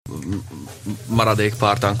maradék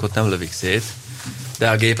pártankot nem lövik szét, de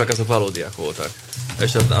a gépek azok valódiak voltak.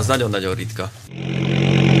 És az nagyon-nagyon ritka.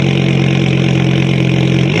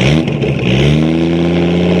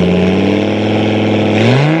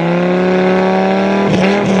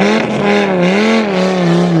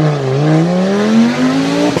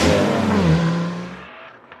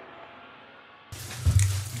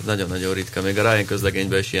 Nagyon-nagyon ritka. Még a Ryan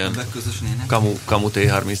közlegényben is ilyen kamu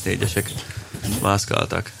T-34-esek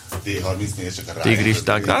mászkáltak. T-34-esek a Ryan Tigris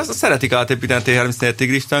tank. Azt szeretik átépíteni T-34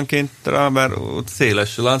 Tigris tankként, mert ott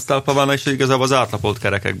széles lánctalpa van, és igazából az átlapolt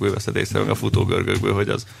kerekekből veszed észre, meg a futógörgökből,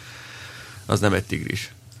 hogy az nem egy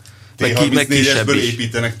Tigris. T-34-esből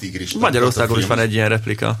építenek Tigris tankot. Magyarországon is van egy ilyen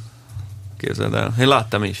replika. Képzeld el. Én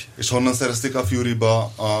láttam is. És honnan szerezték a Fury-ba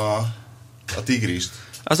a Tigrist?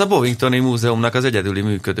 Az a Bovingtoni Múzeumnak az egyedüli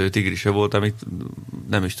működő tigrise volt, amit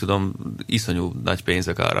nem is tudom, iszonyú nagy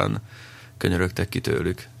pénzek árán könyörögtek ki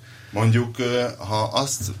tőlük. Mondjuk, ha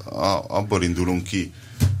abból indulunk ki,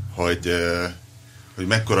 hogy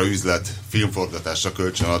mekkora üzlet filmforgatásra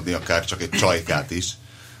kölcsön adni akár csak egy csajkát is,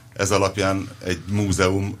 ez alapján egy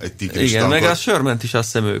múzeum, egy tigris igen, tankot... meg a sörment is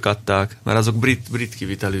azt hiszem ők adták, mert azok brit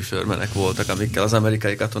kivitelű sörmenek voltak, amikkel az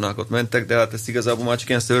amerikai katonák ott mentek, de hát ez igazából már csak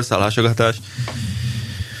ilyen szőrszállásogatás.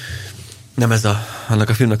 Nem ez annak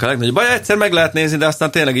a filmnek a legnagyobb baj. Egyszer meg lehet nézni, de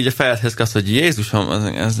aztán tényleg így a fejedhez kapsz, hogy Jézusom,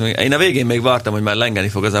 én a végén még vártam, hogy már lengeni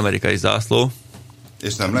fog az amerikai zászló.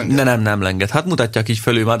 És nem lenged? Nem lenged. Hát mutatják így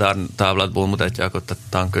fölül madártáblatból, mutatják ott a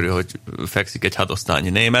tank körül, hogy fekszik egy hadosztálynyi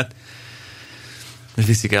német, és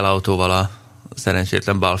viszik el autóval a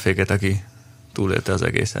szerencsétlen balféket, aki túlélte az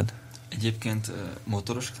egészet. Egyébként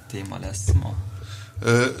motoros téma lesz ma.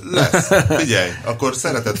 Lesz. Figyelj, akkor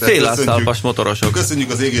szeretettel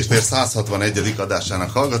köszönjük az Égéstér 161.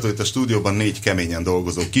 adásának hallgatóit. A stúdióban 4 keményen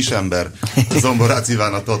dolgozó kisember, Zomborácz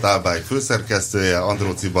Iván a Total Bike főszerkesztője,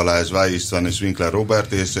 Andróczy Balázs, Váj István és Winkler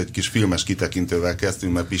Robert, és egy kis filmes kitekintővel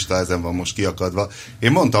kezdtünk, mert Pista ezen van most kiakadva.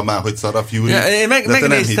 Én mondtam már, hogy szar a Fury, én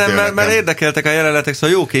megnéztem, mert érdekeltek a jelenetek, szóval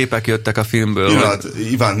jó képek jöttek a filmből. Pillanat,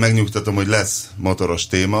 Iván, megnyugtatom, hogy lesz motoros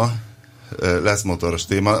téma.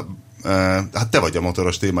 Hát te vagy a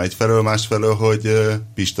motoros téma egyfelől, másfelől, hogy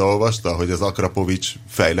Pista olvasta, hogy az Akrapovics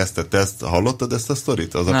fejlesztette ezt. Hallottad ezt a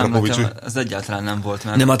sztorit? Nem, ez egyáltalán nem volt.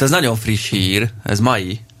 Mert... Nem, hát ez nagyon friss hír, ez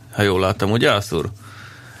mai, ha jól láttam, ugye, Arthur?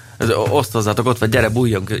 Osztozzatok ott, vagy gyere,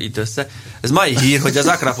 bújjunk itt össze. Ez mai hír, hogy az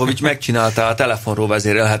Akrapovics megcsinálta a telefonról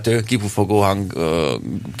vezérelhető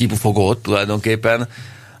kipufogót tulajdonképpen,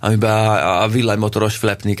 amiben a villanymotoros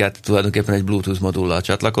flapniket tulajdonképpen egy Bluetooth modullal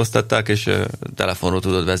csatlakoztatták, és telefonról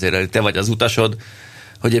tudod vezérelni. Te vagy az utasod,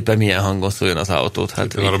 hogy éppen milyen hangon szóljon az autót.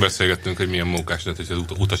 Hát arról beszélgettünk, hogy milyen munkás lett, hogy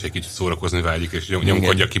az utas egy kicsit szórakozni vágyik, és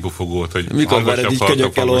nyomkodja a kipufogót, hogy mikor vered így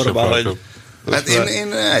könyökkel orba, hogy... Hát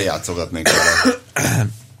én eljátszogatnék vele.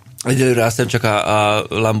 Egyelőre azt hiszem csak a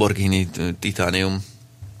Lamborghini Titanium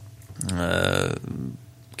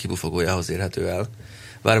kipufogójához érhető el.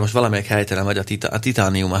 Bár most valamelyik helytelen vagy a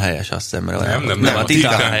titánium a helyes, azt hiszem. Nem, a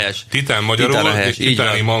titán a helyes. Titán magyarul, titán helyes, és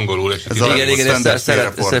titánium angolul.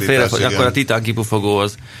 Igen, akkor a titán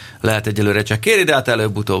kipufogóhoz lehet egyelőre csak kérni, de hát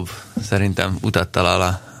előbb-utóbb szerintem utat talál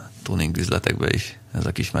a tuning üzletekbe is ez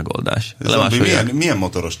a kis megoldás. Milyen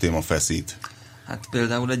motoros téma feszít? Hát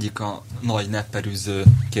például egyik a nagy nepperűző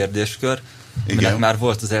kérdéskör, aminek már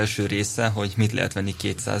volt az első része, hogy mit lehet venni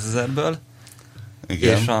 200 000-ből.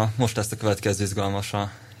 Igen. És most ezt a következő izgalmas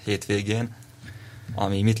a hétvégén,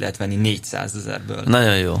 ami mit lehet venni 400 000-ből.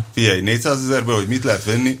 Nagyon jó. Figyelj, 400 000-ből, hogy mit lehet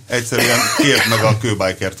venni, egyszerűen kérd meg a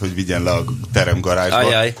kőbájkert, hogy vigyen le a teremgarázsba.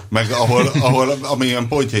 Ajaj. Meg ahol amilyen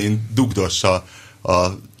pontjain dugdossa a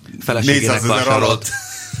 400 000 alatt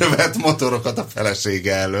vett motorokat a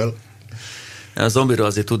felesége elől. A zombiról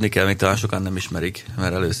azért tudni kell, még talán sokan nem ismerik,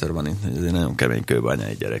 mert először van itt, hogy ez egy nagyon kemény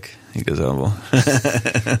kőbányai gyerek, igazából.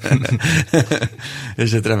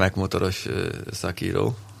 És egy remek motoros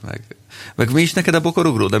szakíró. Meg mi is neked a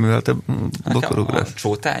bokorugró, de mivel te bokorugrás? A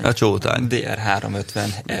csótány? A csótány.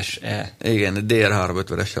 DR350 SE. Igen,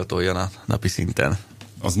 DR350-essel toljon a napi szinten.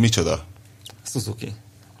 Az micsoda? Suzuki.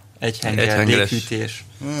 Egyhengeres légfűtés.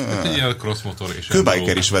 Ilyen crossmotor és...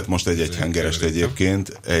 Kőbájker is vett most egy egyhengerest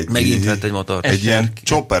egyébként. Megint vett egy motor. Egy ilyen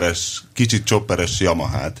kicsit chopperes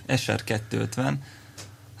Yamahát. SR250.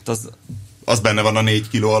 Hát az benne van a 4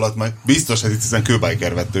 kiló alatt meg. Biztos, hogy hiszen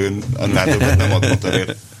Kőbájker vett, ő annál többet nem ad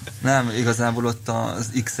motorért. Nem, igazából ott az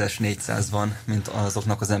XS 400 van, mint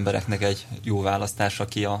azoknak az embereknek egy jó választás,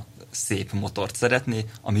 aki a szép motort szeretné,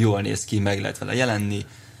 ami jól néz ki, meg lehet vele jelenni,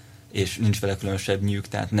 és nincs vele különösebb nyűg,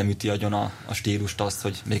 tehát nem üti agyon a stílust azt,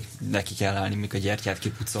 hogy még neki kell állni, még a gyertyát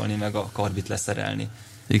kipucolni, meg a karbit leszerelni.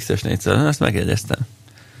 XS 400, ezt megjegyeztem.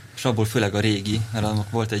 És abból főleg a régi, mert annak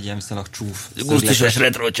volt egy ilyen viszonylag csúf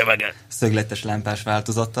szögletes lámpás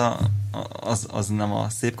változata, az nem a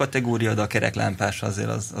szép kategória, de a kerek lámpás azért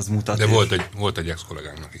az mutat. De volt egy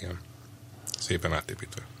ex-kollégánknak, igen. Szépen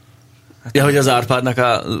átépítve. Ja, hogy az Árpádnak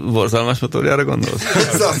a borzalmas motorjára gondolsz?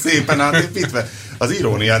 Ez a szépen átépítve. Az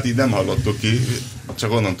iróniát így nem hallottuk ki,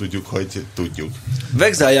 csak onnan tudjuk, hogy tudjuk.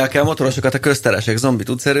 Vegzálják el motorosokat a közteresek? Zombi,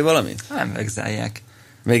 tudsz erről valamit? Nem vegzálják.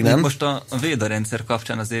 Még nem? Most a Véda rendszer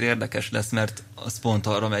kapcsán azért érdekes lesz, mert az pont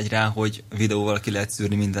arra megy rá, hogy videóval ki lehet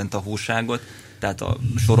szűrni minden tahóságot, tehát a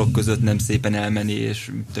sorok között nem szépen elmenni,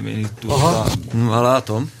 és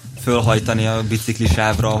látom. Fölhajtani a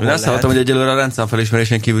biciklisávra, ahol lehet. Azt hallottam, hogy egyelőre a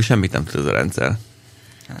rendszámfelismerésen kívül semmit nem tud ez a rendszer.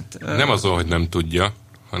 Hát, nem azon, hogy nem tudja,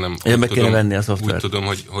 hanem meg kéne venni a szoftvert. Úgy tudom,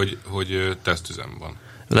 hogy tesztüzem van.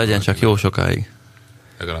 Legyen csak jó sokáig.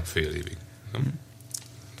 Legalább fél évig. Nem?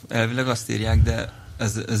 Elvileg azt írják, de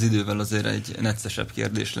ez idővel azért egy neccesebb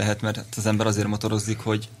kérdés lehet, mert az ember azért motorozik,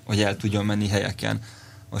 hogy el tudjon menni helyeken.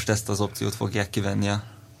 Most ezt az opciót fogják kivenni a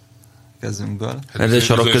kezünkből. Hát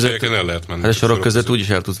a sorok között úgyis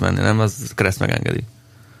el tudsz menni, nem? Az kereszt megengedi.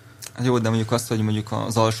 Jó, de mondjuk azt, hogy mondjuk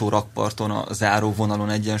az alsó rakparton, a záró vonalon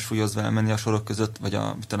egyensúlyozva elmenni a sorok között, vagy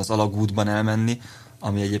az alagútban elmenni,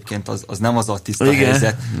 ami egyébként az nem az a tiszta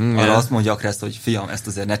helyzet. Arra azt mondja a kereszt, hogy fiam, ezt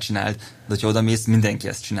azért ne csináld, de hogyha oda mész, mindenki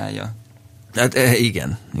ezt csinálja. Hát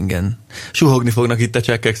igen. Suhogni fognak itt a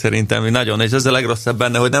csekkek szerintem, nagyon, és ez a legrosszabb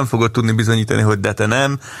benne, hogy nem fogod tudni bizonyítani, hogy de te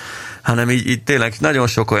nem, hanem így tényleg nagyon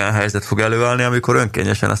sok olyan helyzet fog előállni, amikor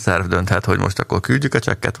önkényesen a szerv dönthet, hogy most akkor küldjük a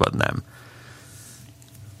csekket, vagy nem.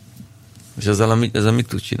 És ezzel mit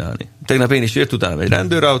tud csinálni? Tegnap én is jött utána egy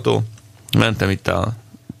rendőrautó, mentem itt a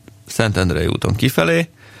Szentendrei úton kifelé,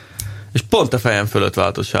 és pont a fejem fölött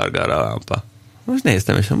váltott sárgára a lámpa. Most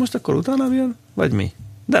néztem, és most akkor utána jön, vagy mi?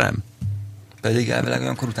 De nem. Pedig elvileg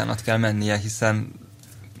olyankor utánat kell mennie, hiszen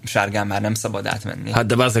sárgán már nem szabad átmenni. Hát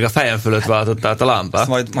de bárszeg a fejem fölött váltott át a lámpa. Ezt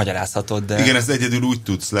majd magyarázhatod, de... Igen, ezt egyedül úgy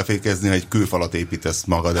tudsz lefékezni, hogy egy kőfalat építesz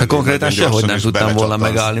magad. Hát konkrétan sehogy nem tudtam volna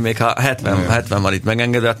megállni, még ha 70 van itt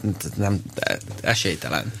megengedve, nem,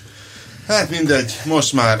 esélytelen. Hát mindegy,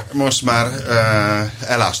 most már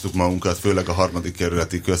elástuk magunkat, főleg a 3.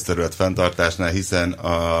 kerületi közterület fenntartásnál, hiszen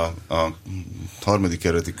a 3.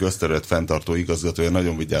 kerületi közterület fenntartó igazgatója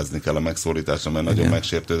nagyon vigyázni kell a megszólításra, mert nagyon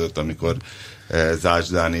megsértődött, amikor Zács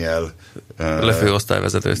Dániel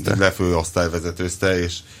lefőosztályvezetőzte,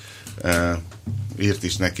 és írt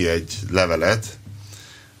is neki egy levelet.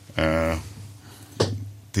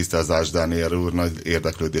 Tisztelt Zács Dániel úr, nagy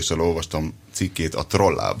érdeklődéssel olvastam cikkét a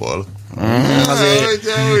Trollából.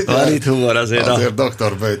 Van itt humor azért. Azért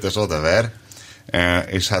Dr. Böjtös odaver.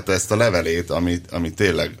 És hát ezt a levelét, ami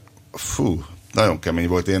tényleg nagyon kemény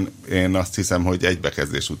volt. Én azt hiszem, hogy egy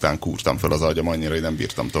bekezdés után kúrtam fel az agyam annyira, hogy nem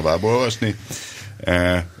bírtam tovább olvasni.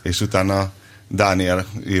 És utána Dániel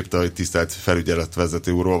írta, hogy tisztelt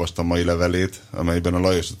felügyeletvezető úr, olvastam mai levelét, amelyben a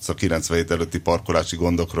Lajos utca 97 előtti parkolási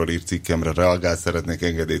gondokról írt cikkemre reagál, szeretnék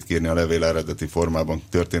engedélyt kérni a levél eredeti formában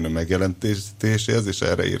történő megjelentéséhez, és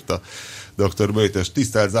erre írta Dr. Böjtös,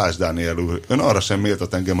 tisztelt Zács Dániel úr, ön arra sem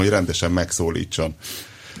méltat engem, hogy rendesen megszólítson.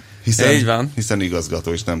 Hiszen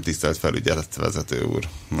igazgató és nem tisztelt felügyeletvezető úr.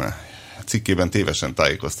 Cikkében tévesen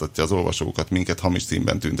tájékoztatja az olvasókat, minket hamis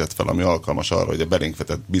címben tüntet fel, ami alkalmas arra, hogy a belénk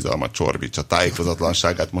vetett bizalmat csorbítsa,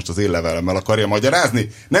 tájékozatlanságát most az én levelemmel akarja magyarázni.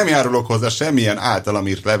 Nem járulok hozzá semmilyen általam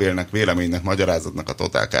írt levélnek, véleménynek, magyarázatnak a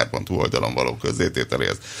totálkár.hu oldalon való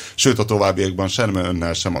közzétételéhez. Sőt, a továbbiakban sem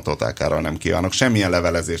önnel, sem a totálkárral nem kívánok semmilyen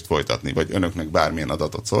levelezést folytatni, vagy önöknek bármilyen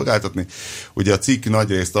adatot szolgáltatni. Ugye a cikk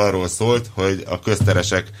nagyrészt arról szólt, hogy a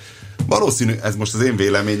közteresek valószínű, ez most az én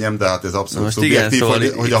véleményem, de hát ez abszolút szubjektív,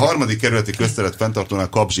 szóval hogy a 3. kerületi közterület fenntartónál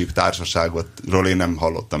Kapzsip társaságról én nem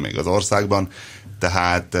hallottam még az országban,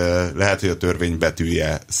 tehát lehet, hogy a törvény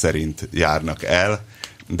betűje szerint járnak el,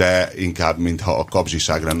 de inkább, mintha a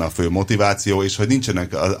kapzsiság lenne a fő motiváció, és hogy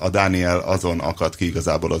nincsenek, a Dániel azon akad ki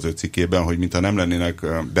igazából az ő cikkében, hogy mintha nem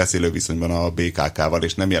lennének beszélőviszonyban a BKK-val,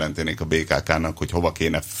 és nem jelentenék a BKK-nak, hogy hova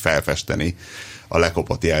kéne felfesteni a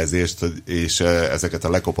lekopott jelzést, és ezeket a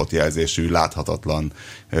lekopott jelzésű, láthatatlan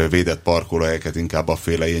védett parkolóhelyeket inkább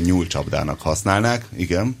afféle ilyen nyúlcsapdának használnák.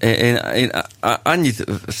 Igen? Én annyit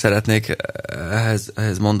szeretnék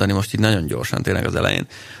ehhez mondani most így nagyon gyorsan, tényleg az elején,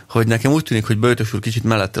 hogy nekem úgy tűnik, hogy Böjtös úr kicsit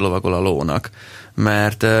mellette lovagol a lónak,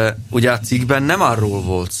 mert ugye a cikkben nem arról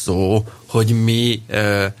volt szó, hogy mi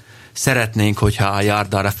szeretnénk, hogyha a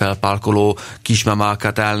járdára felparkoló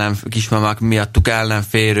kismamák miattuk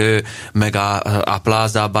ellenférő, meg a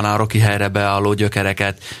plázában a Rocky helyre beálló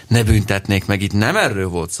gyökereket ne büntetnék meg. Itt nem erről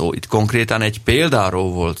volt szó, itt konkrétan egy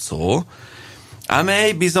példáról volt szó,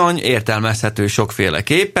 amely bizony értelmezhető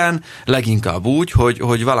sokféleképpen, leginkább úgy,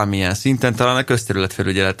 hogy valamilyen szinten talán a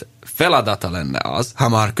közterületfelügyelet feladata lenne az, ha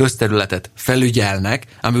már közterületet felügyelnek,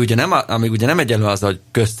 ami ugye nem egyenlő az, hogy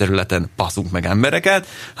közterületen passzunk meg embereket,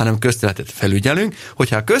 hanem közterületet felügyelünk,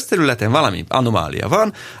 hogyha a közterületen valami anomália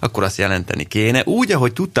van, akkor azt jelenteni kéne, úgy,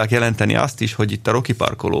 ahogy tudták jelenteni azt is, hogy itt a Rocky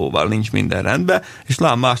parkolóval nincs minden rendben, és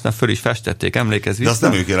lám másnap föl is festették, emlékezz vissza. De azt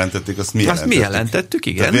nem ők jelentették, azt mi jelentettük. Azt mi jelentettük,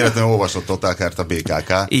 igen. Tehát véletlenül olvasott totálkárt a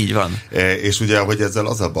BKK. Így van. És ugye, hogy ezzel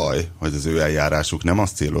az a baj, hogy az ő eljárásuk nem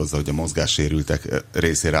azt célozza, hogy a mozgássérültek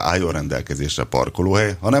részére álljon rendelkezésre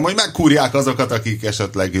parkolóhely, hanem hogy megkúrják azokat, akik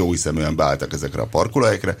esetleg jó hiszeműen beálltak ezekre a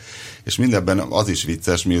parkolóhelyekre, és mindebben az is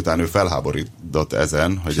vicces, miután ő felháborított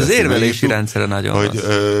ezen, hogy az érvelési rendszere nagyon hogy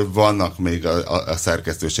vannak még a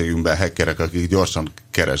szerkesztőségünkben hackerek, akik gyorsan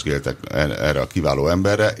keresgéltek erre a kiváló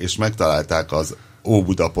emberre, és megtalálták az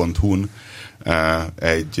óbuda.hu-n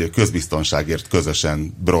egy közbiztonságért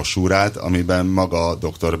közösen brossúrát, amiben maga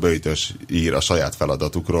dr. Böjtös ír a saját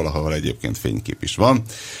feladatukról, ahol egyébként fénykép is van.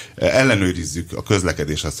 Ellenőrizzük a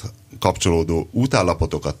közlekedéshez kapcsolódó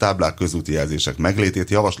útállapotokat, táblák, közúti jelzések meglétét,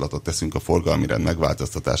 javaslatot teszünk a forgalmi rend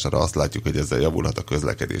megváltoztatására, azt látjuk, hogy ezzel javulhat a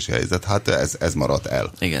közlekedési helyzet. Hát ez maradt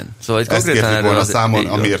el. Igen. Szóval ezt kértük volna számon,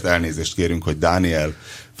 amiért elnézést kérünk, hogy Dániel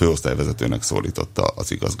főosztályvezetőnek szólította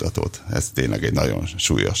az igazgatót. Ez tényleg egy nagyon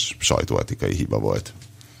súlyos sajtóetikai hiba volt.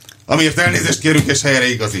 Amiért elnézést kérünk, és helyre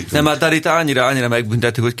igazítunk. Nem, hát itt annyira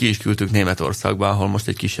megbüntettük, hogy ki is küldtük Németországba, ahol most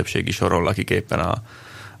egy kisebbségi soron lakik éppen a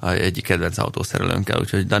egyik kedvenc autószerelőnkkel,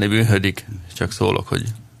 úgyhogy Dani bűnhődik, csak szólok, hogy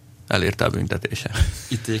elérte a büntetése.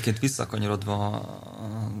 Itt egyébként visszakanyarodva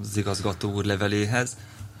az igazgató úr leveléhez.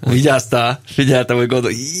 Vigyáztál, figyeltem, hogy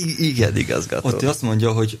gondol, igen, igazgató. Ott azt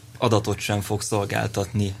mondja, hogy adatot sem fog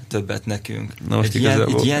szolgáltatni többet nekünk. Na most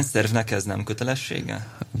egy ilyen szervnek ez nem kötelessége?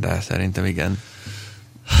 De szerintem igen.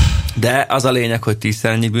 De az a lényeg, hogy 10-szer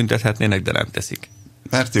ennyit büntethetnének, de nem teszik.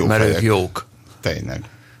 Mert ők jók. Tényleg.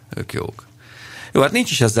 Ők jók. Jó, hát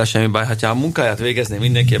nincs is ezzel semmi baj, ha a munkáját végezné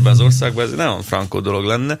mindenki ebben az országban, ez nem olyan frankó dolog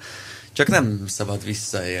lenne, csak nem szabad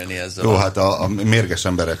visszaélni ezzel. Jó, hát a mérges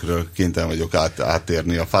emberekről kénytelen vagyok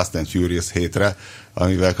áttérni a Fast and Furious 7-re,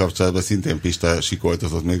 amivel kapcsolatban szintén Pista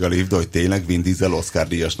sikoltozott még a liftbe, hogy tényleg Vin Diesel Oscar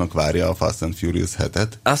díjasnak várja a Fast and Furious 7-et.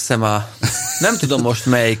 Azt hiszem nem tudom most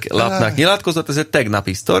melyik lapnak nyilatkozott, ez egy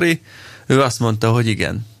tegnapi sztori, ő azt mondta, hogy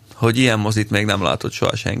igen, hogy ilyen mozit még nem látott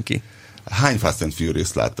soha senki. Hány Fast and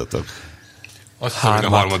Furious láttatok? Azt hiszem, hogy a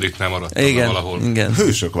harmadiknál maradtam valahol. Igen.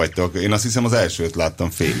 Hősök vagytok. Én azt hiszem az elsőt láttam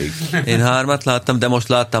félig. Én 3 láttam, de most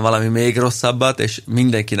láttam valami még rosszabbat, és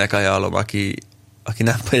mindenkinek ajánlom, aki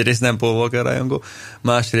nem, egyrészt nem Paul Walker rajongó,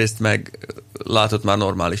 másrészt meg látott már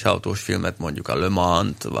normális autós filmet, mondjuk a Le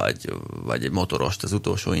Mans-t, vagy egy motorost, az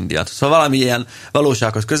utolsó Indiát. Szóval valami ilyen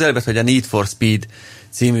valósághoz közelebb, hogy a Need for Speed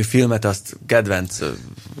című filmet azt kedvenc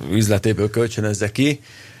üzletéből kölcsönözze ki.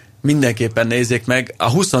 Mindenképpen nézzék meg. A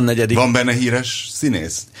 24. Van benne híres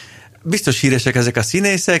színész? Biztos híresek ezek a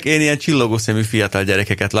színészek. Én ilyen csillogószemű fiatal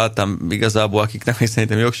gyerekeket láttam igazából, akiknek még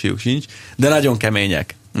szerintem jogsíjuk sincs, de nagyon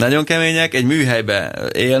kemények. Nagyon kemények, egy műhelybe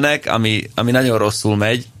élnek, ami nagyon rosszul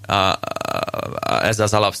megy. Ez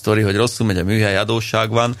az alapsztori, hogy rosszul megy a műhely, adósság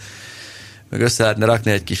van, meg össze lehetne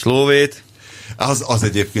rakni egy kis lóvét. Az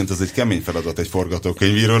egyébként az egy kemény feladat egy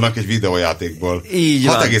forgatókönyvírónak, egy videójátékból.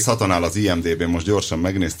 6,6-on áll az IMDb-n, most gyorsan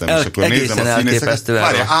megnéztem, és akkor nézem a színészeket.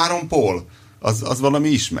 Várjál, Aaron Paul, az valami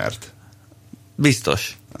ismert.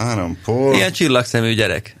 Biztos. Aaron Paul. Ilyen csillagszemű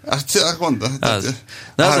gyerek.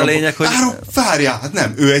 De az a lényeg, hogy... Várjál, hát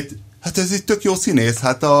nem, hát ez egy tök jó színész,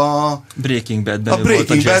 hát a Breaking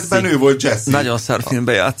Badben ő volt Jesse. Nagyon szar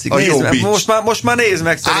filmben játszik. Nézd meg. Most már nézd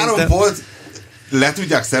meg szerintem. Aaron Paul le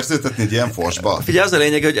tudják szerződtetni egy ilyen forsba? Figyelj, az a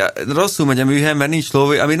lényeg, hogy rosszul megy a műhely, mert nincs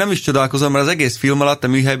lóvé, ami nem is csodálkozom, mert az egész film alatt a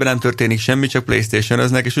műhelyben nem történik semmi, csak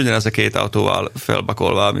PlayStation-öznek, és ugyanaz a 2 autóval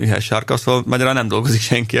felbakolva a műhely sarka, szóval magyarán nem dolgozik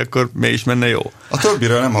senki, akkor mi is menne jó. A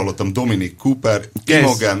többiről nem hallottam. Dominic Cooper,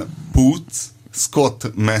 Imogen Poots,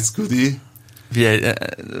 Scott Mescudi. Figyelj,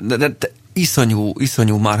 de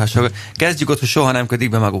iszonyú márhasság. Kezdjük ott, hogy soha nem kötik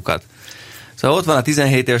be magukat. Szóval ott van a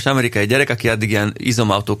 17 éves amerikai gyerek, aki addig ilyen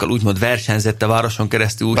izomautókkal úgymond versenyzett a városon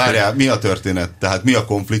keresztül. Várjál, mi a történet? Tehát mi a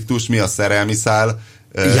konfliktus, mi a szerelmi szál?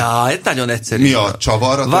 Ja, ez nagyon egyszerű. Mi a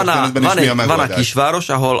csavar a történetben, és mi a megoldás? Van a kisváros,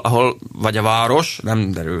 ahol, vagy a város,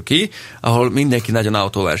 nem derül ki, ahol mindenki nagyon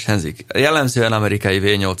autóversenyzik. Jellemzően amerikai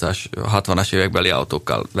V8-as, 60-as évekbeli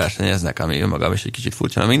autókkal versenyeznek, ami önmagam is egy kicsit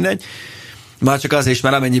furcsa, mindegy. Már csak azért is,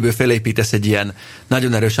 mert amennyiből felépítesz egy ilyen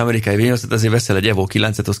nagyon erős amerikai V8-at, azért veszel egy Evo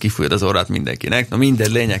 9-et, az kifújod az orrát mindenkinek. Na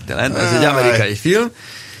mindegy, lényegtelen. Ez egy amerikai film.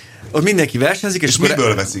 Ott mindenki versenyzik. És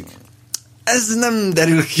miből veszik? Ez nem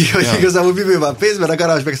derül ki, hogy igazából miből van pénz, mert a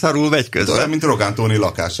garázs meg szarul megy közben. Olyan, mint Rogán Tóni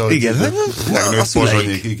lakása. Igen. A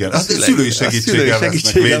szüleik. Igen. A szülői segítséggel vesznek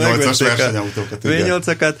V8-as versenyautókat.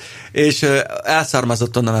 V8-akat, és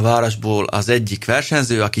elszármazott onnan a városból az egyik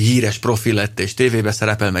versenyző, aki híres profil lett, és tévébe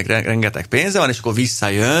szerepel, meg rengeteg pénze van, és akkor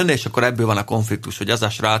visszajön, és akkor ebből van a konfliktus, hogy az a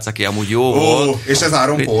srác, aki amúgy jó volt. És ez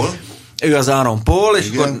Aaron Paul? Ő az Aaron Paul, és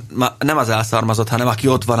akkor nem az elszármazott, hanem aki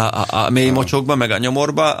ott van a mély mocsokban, meg a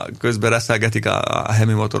nyomorba, közben reszelgetik a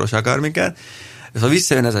hemi motoros akármiket. És ha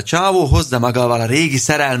visszajön ez a csávó, hozza magával a régi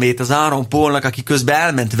szerelmét az Aaron Paulnak, aki közben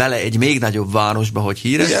elment vele egy még nagyobb városba, hogy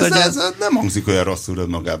híres legyen. Ez nem hangzik olyan rosszul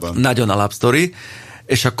magában. Nagyon alapsztori.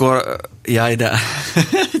 És akkor, jaj, de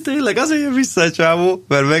tényleg azért jön vissza a csávó,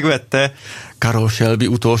 mert megvette Carroll Shelby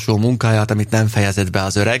utolsó munkáját, amit nem fejezett be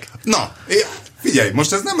az öreg. Na, figyelj,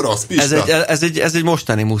 most ez nem rossz, Pista. Ez egy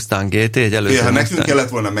mostani Mustang GT, egy előző ha nekünk Mustang. kellett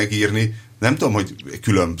volna megírni, nem tudom, hogy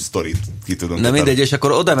külön sztorit ki tudunk. Na mindegy, és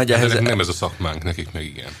akkor oda megy ehhez. Nem ez a szakmánk, nekik meg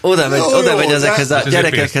igen. Oda megy ezekhez a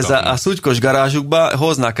gyerekekhez a szutykos garázsukba,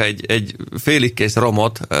 hoznak egy félig kész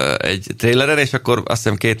romot egy traileren, és akkor azt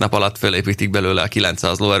hiszem 2 nap alatt fölépítik belőle a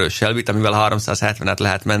 900 lóerős Shelbyt, amivel 370-et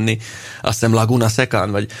lehet menni, azt hiszem Laguna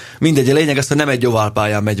Secan, vagy mindegy, a lényeg az, hogy nem egy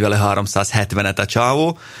oválpályán megy vele 370-et a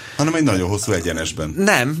csávó, hanem egy nagyon hosszú egyenesben.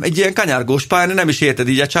 Nem, egy ilyen kanyargós pályán, nem is érted,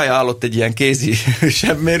 így a csaj állott egy ilyen kézi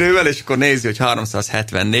sebmérővel, és akkor nézi, hogy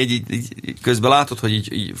 374, így közben látod, hogy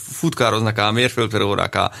így futkároznak a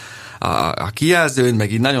mérföld-per-órák a kijelzőn,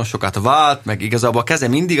 meg így nagyon sokat vált, meg igazából a keze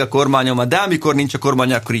mindig a kormányon, de amikor nincs a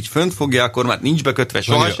kormány, akkor így fönt fogja a kormányt, nincs bekötve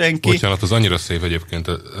soha senki. Bocsánat, az annyira szép egyébként.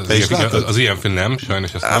 Az ilyen film nem,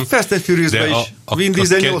 sajnos ezt nem. A Fast and Furious-ben is Vin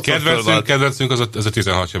Diesel 80 kedvencünk az a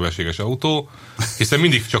 16 sebességes autó, hiszen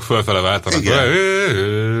mindig csak fölfele váltanak.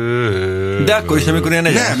 De akkor is, amikor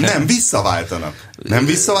ilyen Nem, visszaváltanak. Nem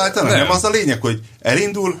visszaváltanak? Nem az a lényeg, hogy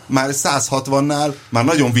elindul, már 160-nál, már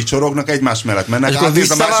nagyon vicsorognak, egymás mellett mennek,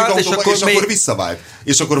 átnéz a másik autóba, és akkor visszavált.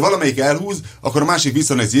 És akkor valamelyik elhúz, akkor a másik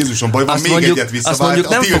visszanéz, Jézusom, baj van, azt még mondjuk, egyet visszavált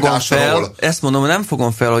a tiltásról. Ezt mondom, nem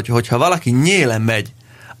fogom fel, hogyha valaki nyélen megy,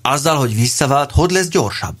 azzal, hogy visszavált, hogy lesz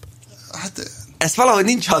gyorsabb? Hát... Ez valahogy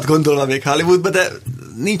nincs átgondolva még Hollywoodban, de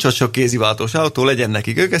nincs ott sok kéziváltós autó, legyen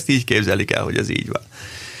nekik. Ők ezt így képzelik el, hogy ez így van.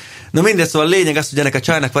 Na mindegy, szóval a lényeg az, hogy ennek a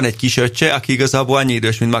csajnak van egy kis öccse, aki igazából annyi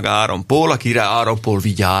idős, mint maga Aaron Paul, akire Aaron Paul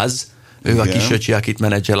vigyáz. Ő a kis öcsi, akit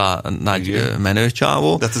menedzsel a nagy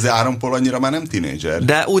menőcsávó. De az Aaron Paul annyira már nem tínédzser.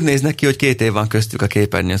 De úgy néznek ki, hogy 2 év van köztük a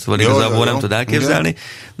képernyőn, szóval igazából nem tud elképzelni. Igen.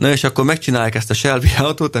 Na és akkor megcsinálják ezt a Shelby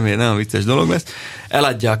autót, ami egy nagyon vicces dolog lesz.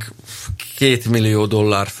 Eladják $2 millió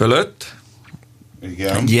fölött.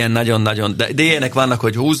 Igen. Ilyen nagyon-nagyon, de ilyenek vannak,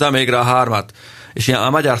 hogy húzza még rá a 3-at, és ilyen, a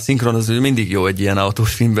magyar szinkron az mindig jó egy ilyen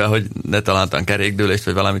autós filmben, hogy ne találtan kerékdőlést,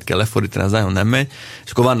 vagy valamit kell lefordítani, az nagyon nem megy,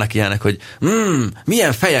 és akkor vannak ilyenek, hogy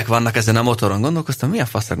milyen fejek vannak ezen a motoron, gondolkoztam, milyen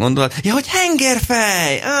faszra gondolat, ja, hogy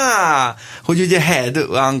hengerfej, hogy ugye head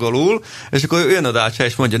angolul, és akkor jön oda a csaj,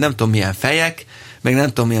 és mondja, nem tudom milyen fejek, meg nem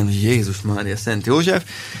tudom milyen, Jézus Mária, Szent József,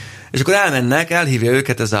 és akkor elhívja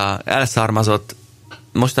őket ez az elszármazott.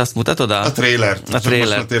 Most azt mutatod? A trailer. A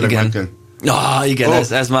trailer, igen. Igen,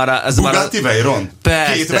 ez már... Bugatti Veyron?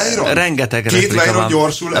 Persze, 2 Veyron? Rengeteg 2 Veyron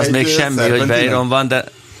gyorsul. Az még semmi, hogy Veyron van, de...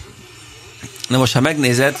 Na most, ha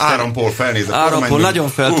megnézed... Aaron Paul felnézett. Aaron Paul nagyon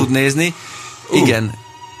fel tud nézni.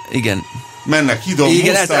 Igen. Mennek hidon,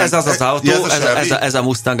 igen, ez az az autó, ez a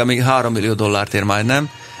Mustang, ami $3 millió ér majdnem.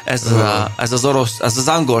 Ez az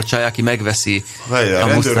angol csaj, aki megveszi a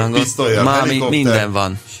Mustangot. Már minden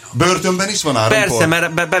van. Börtönben is van Aaron Paul? Persze,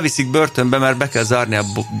 mert beviszik börtönbe, mert be kell zárni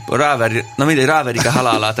ráverik a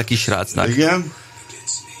halálát a kisrácnak. Igen.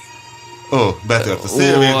 Betört a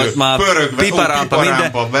szélvédő, pörögve,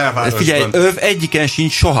 piparámpa, belváros. Figyelj, egyiken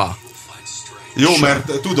sincs soha. Jó,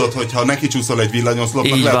 mert tudod, hogy ha neki csúszol egy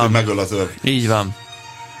villanyoszlopnak, lehet, hogy megöl az öv. Így van.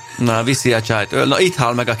 Na, viszi a csájt. Na, itt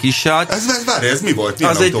hál meg a kis sájt. Ez mi volt?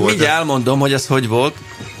 Mindjárt elmondom, hogy ez hogy volt.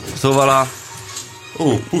 Szóval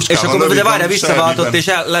és akkor ugye várja, visszaváltott,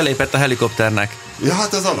 és lelépett a helikopternek. Ja,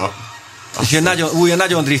 hát az alap. És ilyen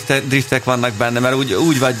nagyon driftek vannak benne, mert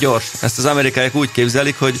úgy vagy gyors. Ezt az amerikaiak úgy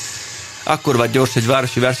képzelik, hogy akkor vagy gyors egy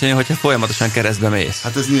városi versenyen, hogyha folyamatosan keresztbe mész.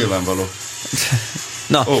 Hát ez nyilvánvaló.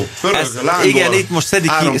 Na, igen, itt most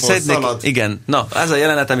szednek. Igen, na, ez a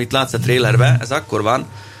jelenet, amit látsz a trailerbe, ez akkor van.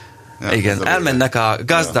 Ja, igen, elmennek a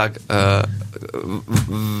gazdag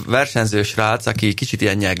versenyző srác, aki kicsit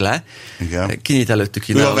ilyen nyegle. Igen. Kinyit előttük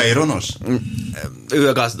ide. Ő a Veyronos? Ő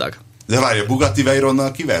a gazdag. De várja, Bugatti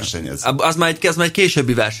Veyronnal ki versenyez? Az már egy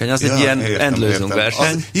későbbi verseny, az egy ilyen endlőzünk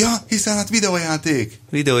verseny. Hiszen videójáték.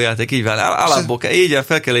 Videójáték, így van. Alapból így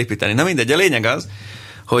fel kell építeni. Na mindegy, a lényeg az,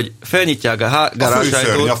 hogy felnyitják a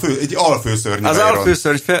garázsajtót. Egy alfőszörny. Az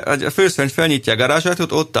alfőszörny felnyitja a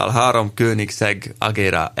garázsajtót, ott áll 3 Koenigsegg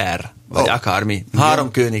Agera R, vagy akármi.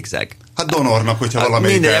 3 Koenigsegg. Hát donornak, hogyha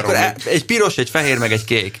valamelyik egy piros, egy fehér, meg egy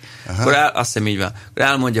kék. Akkor azt hiszem így van. Akkor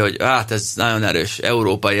elmondja, hogy hát ez nagyon erős,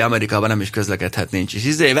 európai, Amerikában nem is közlekedhet, nincs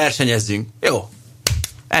is. Versenyezzünk. Jó.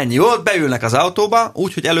 Ennyi volt, beülnek az autóba,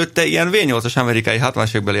 úgyhogy előtte ilyen V8-as amerikai 60-as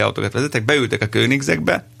évekbeli autókat vezettek, beültek a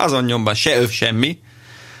Koenigsegbe, azon nyomban se öv semmi,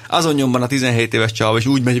 azon nyomban a 17 éves csáv, és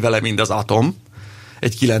úgy megy vele, mint az atom.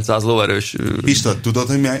 Egy 900 lóerős... Pista, tudod,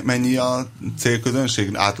 hogy mennyi a célközönség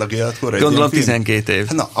átlag életkor? Gondolom 12 év.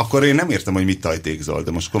 Na, akkor én nem értem, hogy mit tajtékzol,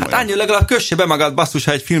 de most komolyan. Hát annyi legalább kösse be magad, basszus,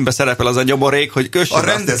 ha egy filmbe szerepel az a nyomorék, hogy kösse be. A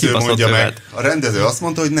rendező mondja meg. A rendező azt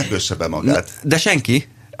mondta, hogy ne kösse be magát. De senki.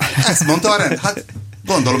 Ezt mondta a rendező. Hát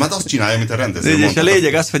gondolom, hát azt csinálja, mint a rendező mondta. És a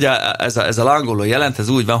lényeg az, hogy ez a lángoló jelent, ez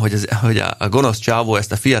úgy van, hogy a gonosz csávó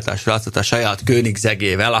ezt a fiatal srácot a saját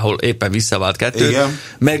Koenigsegével, ahol éppen visszavált kettőt,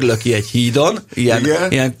 meglöki egy hídon,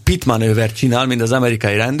 ilyen pitmanővert csinál, mint az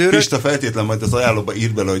amerikai rendőrök. Pista, feltétlen majd az ajánlóba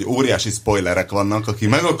ír bele, hogy óriási spoilerek vannak, aki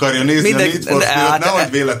meg akarja nézni a Need for Speed-ot,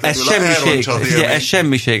 nehogy véletlenül ez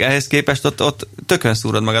semmiség. Ehhez képest ott tökön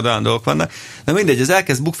szúrod magad, olyan dolgok vannak. Na mindegy, ez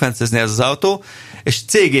elkezd bukfencezni ez az autó, és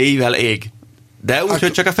CGI-vel ég. De úgy,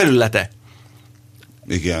 hogy csak a felülete.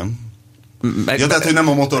 Igen. Tehát, hogy nem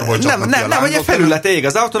a motorból csapnak ki a lángok. Nem, hogy a felülete ég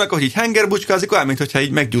az autónak, hogy így hengerbucskázik, olyan, mintha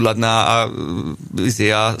így meggyulladná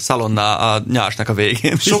a szalonna a nyársnak a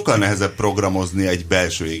végén. Sokkal nehezebb programozni egy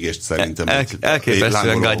belső égést szerintem.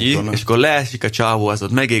 Elképesztően gagyi, és akkor leesik a csávó, az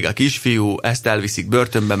ott megég a kisfiú, ezt elviszik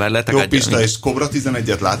börtönbe, mert letakadja. Jó, Pista, és Cobra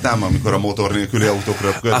 11-et láttál, amikor a motor nélküli autók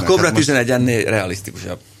röpködnek? A Cobra 11 ennél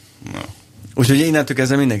realisztikusabb. Na. Úgyhogy innentől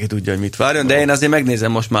kezdve mindenki tudja, hogy mit várjon, de én azért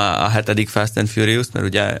megnézem most már a 7. Fast and Furious-t, mert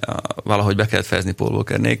ugye valahogy be kellett fejezni Paul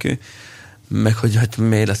Walker nélkül, meg hogy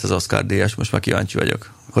miért lesz az Oscar-díjas, most már kíváncsi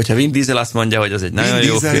vagyok. Hogyha Vin Diesel azt mondja, hogy az egy nagyon jó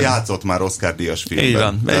film. Vin Diesel játszott már Oscar-díjas filmben. Így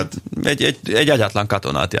van, tehát... egy agyatlan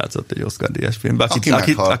katonát játszott egy Oscar-díjas filmben,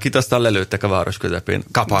 akit aztán lelőttek a város közepén.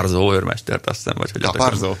 Caparzo őrmestert, azt hiszem, vagy hogy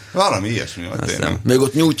Caparzo? Valami ilyesmi volt. Még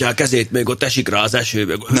ott nyújtja a kezét, még ott esik rá az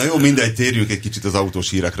esőbe. Na jó, mindegy, térjünk egy kicsit az autós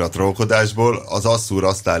hírekre a trollkodásból. Az Assur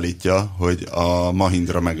azt állítja, hogy a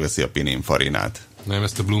Mahindra megveszi a Pininfarinát. Nem,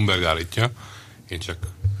 ezt a Bloomberg állítja. Én csak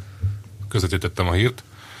közvetítettem a hírt.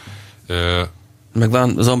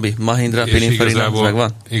 Megvan zombi, Mahindra, Pininfarina,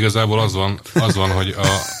 megvan? Igazából az van, hogy a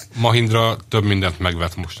Mahindra több mindent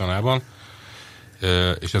megvett mostanában,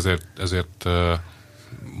 és ezért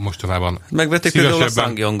mostanában megvették például a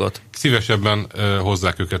SsangYongot. Szívesebben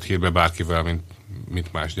hozzák őket hírbe bárkivel,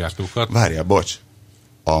 mint más gyártókat. Várjál, bocs!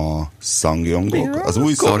 A SsangYongok, az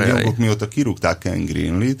új SsangYongok, mióta kirúgták Ken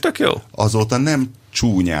Greenlee-t, azóta nem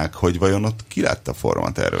csúnyák, hogy vajon ott ki lett a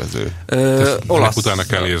formatervező. Olasz. Utána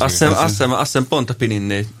kell nézni. Azt hiszem pont a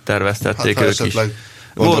Pininnél terveztették ők is.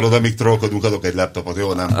 Gondolod, amíg trollkodunk, adok egy laptopot,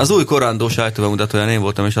 jó, nem? Az új Corando sajtóbemutatóján én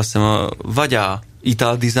voltam, és azt hiszem a Vagyá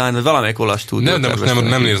Ital Design, vagy valamelyik olasz stúdió.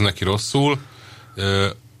 Nem néznek ki rosszul,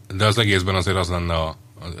 de az egészben azért az lenne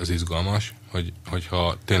az izgalmas,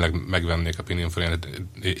 hogyha tényleg megvennék a Pininfarinát,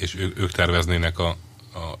 és ők terveznének a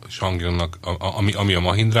SsangYongnak, ami a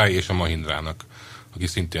Mahindra és a Mahindrának, aki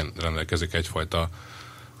szintén rendelkezik egyfajta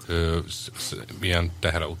ilyen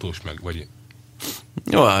teherautós vagy...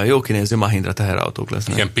 Jó kinéző Mahindra teherautók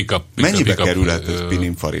lesznek. Igen, pick-up. Mennyibe kerülhet egy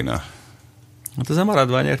Pininfarina? Hát ez a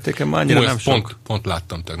maradványértéken már annyira nem sok. Pont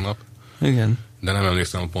láttam tegnap. Igen. De nem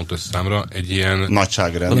emlékszem a pontos számra. Egy ilyen...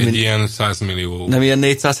 Nagyságrend. Egy ilyen 100 millió... Nem ilyen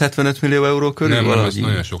 475 millió euró körül? Nem, az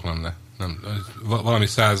nagyon sok lenne. Nem, valami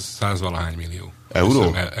 100 valahány millió.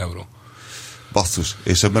 Euró? Euró. Basszus.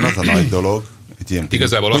 És ebben az a nagy dolog,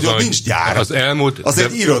 igazából hogy ott nincs gyár. Az elmúlt... Az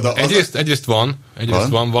egy iroda. Egyrészt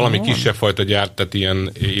van valami kisebb fajta gyárt, tehát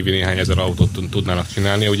ilyen évi néhány ezer autót tudnának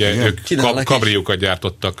csinálni. Ugye ők kabriókat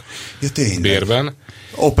gyártottak bérben.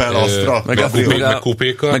 Opel Astra, meg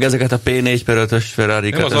kupékat. Meg ezeket a P4/5-ös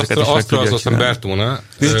Ferrari-kat. Az Astra az aztán Bertone.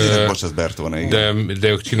 Most az Bertone, igen. De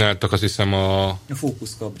ők csináltak, azt hiszem a Focus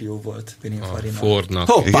Cabrio volt Pininfarina. Fordnak.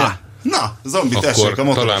 Hoppá! Na, zombi, tessék, a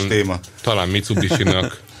motoros téma. Talán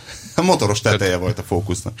Mitsubishi-nak. A motoros teteje volt a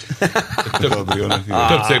Focusnak.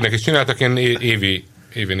 Több cégnek is csináltak, ilyen évi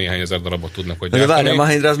néhány ezer darabot tudnak, hogy gyártani. Várj, a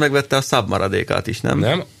Mahindra az megvette a Saab maradékát is, nem?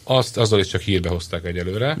 Nem, azzal is csak hírbe hozták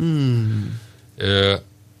egyelőre.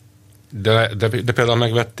 De például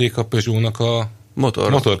megvették a Peugeot-nak a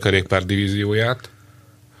motorkerékpár divízióját.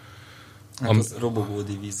 Hát az robogó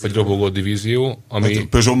divízió. Vagy robogó divízió, ami... Hát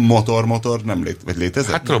Peugeot motor nem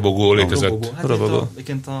létezett? Hát robogó létezett. Hát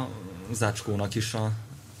egyébként a Zacskónak is a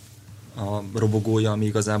robogója, ami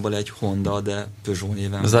igazából egy Honda, de Peugeot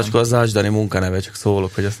néven. Az Zacskó az Zácsdani munkaneve, csak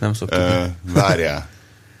szólok, hogy ezt nem szoktuk. Várjál.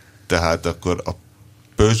 Tehát akkor a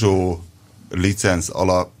Peugeot licenc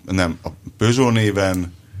alap, nem, a Peugeot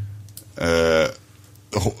néven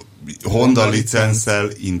Honda licenszel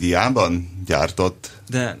Indiában gyártott.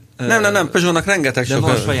 De nem, Peugeotnak rengeteg de sok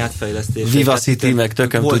van saját fejlesztés. Vivacity, meg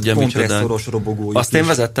tököm tudja micsoda. Kompresszoros robogójuk. Azt én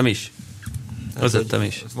vezettem is. Vezettem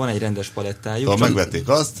is. Van egy rendes palettájuk. Megvették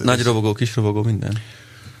azt. Nagy robogó, kis robogó, minden.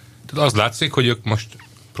 Tehát az látszik, hogy ők most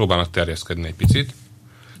próbálnak terjeszkedni egy picit.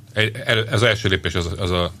 Az első lépés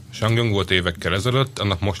az a Ssangyong volt évekkel ezelőtt,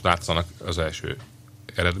 annak most látszanak az első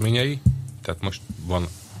eredményei. Tehát most van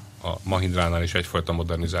a Mahindránál is egyfajta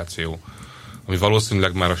modernizáció, ami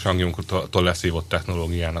valószínűleg már a Ssangyongtól leszívott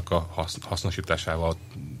technológiának a hasznosításával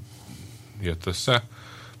jött össze.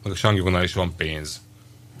 Meg a Shangyongnál is van pénz.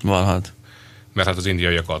 Van, hát. Mert hát az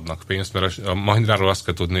indiaiak adnak pénzt, mert a Mahindráról azt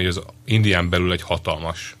kell tudni, hogy az Indián belül egy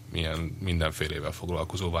hatalmas, mindenfélével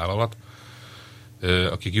foglalkozó vállalat,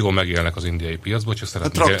 akik jól megélnek az indiai piacból, csak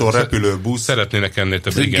szeretnének... Traktor, repülő, busz. Szeretnének ennél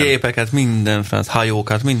több, igen. Gépeket, minden franc,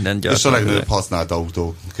 hajókat, minden gyártanak. És a legnagyobb használt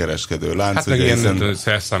autó kereskedő lánc. Hát meg ilyen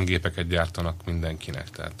szerszámgépeket gyártanak mindenkinek,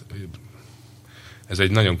 tehát ez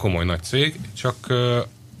egy nagyon komoly nagy cég, csak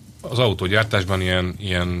az autógyártásban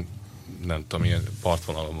ilyen nem tudom, ilyen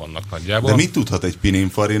partvonalon vannak nagyjából. De mit tudhat egy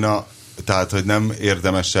Pininfarina, tehát, hogy nem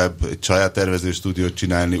érdemesebb egy saját tervező stúdiót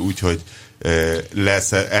csinálni úgy, hogy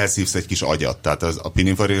elszívsz egy kis agyat. Tehát a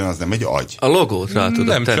Pininfarina az nem egy agy. A logót rá tudod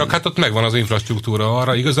nem, tenni. csak hát ott megvan az infrastruktúra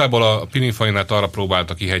arra. Igazából a Pininfarinát arra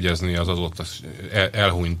próbálta kihegyezni az azóta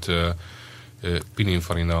elhunyt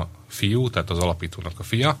Pininfarina fiú, tehát az alapítónak a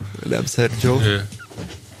fia. Nem Sergio.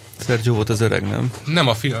 Sergio volt az öreg, nem? Nem,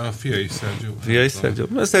 a fia is Sergio. Fia is Sergio.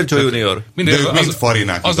 Sergio Junior. De ők mind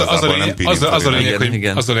farinák igazából, nem Pininfarina.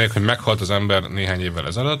 Az a lényeg, hogy meghalt az ember néhány évvel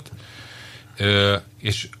ezelőtt,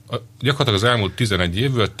 és gyakorlatilag az elmúlt 11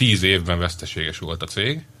 évből 10 évben veszteséges volt a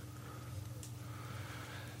cég.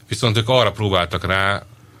 Viszont ők arra próbáltak rá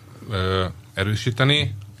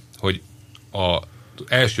erősíteni, hogy az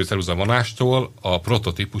első ceruzavonástól a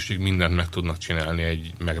prototípusig mindent meg tudnak csinálni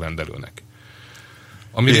egy megrendelőnek.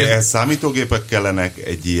 Ehhez számítógépek kellenek,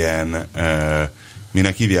 egy ilyen,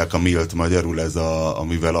 minek hívják a millt magyarul, ez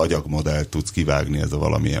amivel agyagmodellt tudsz kivágni, ez a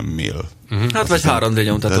valamilyen mill. Hát vagy 3D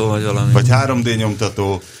nyomtató, vagy valami. Vagy 3D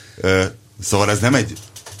nyomtató, szóval ez nem egy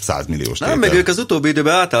 100 milliós tétel. Nem, meg ők az utóbbi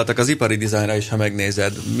időben átálltak az ipari dizájnra is, ha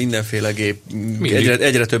megnézed. Mindenféle gép,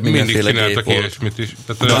 egyre több mindenféle gép volt. Ilyesmit is.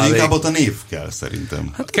 De inkább ott a név kell,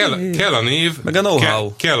 szerintem. Hát kell a név, meg a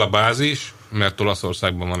know-how. Kell a bázis, mert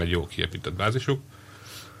Olaszországban van egy jó kiépített bázisuk.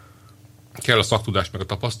 Kell a szaktudás, meg a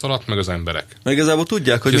tapasztalat, meg az emberek. Meg igazából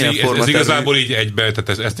tudják, hogy milyen formát. Ez igazából így egybe,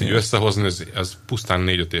 tehát ezt így összehozni, ez pusztán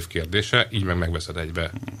 4-5 év kérdése, így megveszed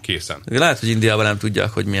egybe, készen. Lehet, hogy Indiában nem tudják,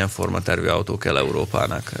 hogy milyen formatervű autó kell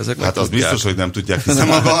Európának. Ezek hát az biztos, hogy nem tudják, hiszen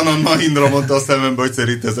maga Mahindra mondta a szemembe, hogy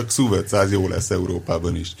szerint ez a XUV500 jó lesz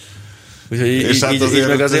Európában is. Úgyhogy így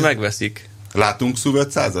meg azért megveszik. Látunk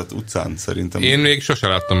XUV500-at utcán szerintem? Én még sose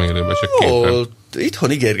láttam élőben, csak képen.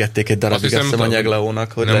 Itthon ígérgették egy darabig ezt a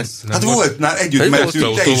Nyegleónak, hogy lesz. Hát volt, együtt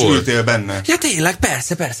mentünk, te is ültél benne. Ja tényleg,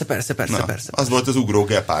 persze. Az volt az ugró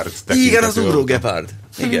gepárd. Igen, az ugró gepárd.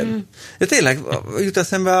 Igen. Ja tényleg, jut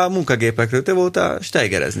eszembe a munkagépekről, te voltál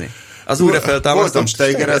steigerezni. Az újra feltámasztott. Voltam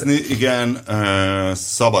steigerezni, igen,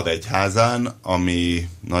 Szabadegyházán, ami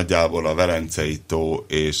nagyjából a Velencei tó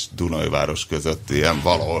és Dunajváros között ilyen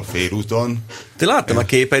valahol félúton. Te láttam a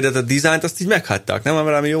képeidet, a dizájnt, azt így meghagyták, nem?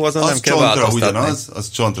 Valami jó, azon nem kell változtatni.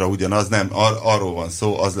 Az csontra ugyanaz, nem, arról van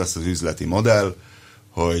szó, az lesz az üzleti modell,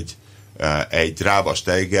 hogy egy rába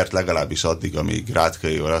steigert, legalábbis addig, amíg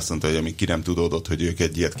Rátkai úr azt mondta, hogy amíg ki nem tudódott, hogy ők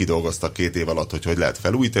egy ilyet kidolgoztak 2 év alatt, hogy lehet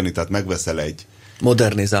felújítani, tehát megveszel egy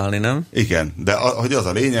modernizálni, nem? Igen, de hogy az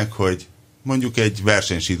a lényeg, hogy mondjuk egy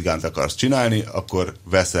versenysitgánt akarsz csinálni, akkor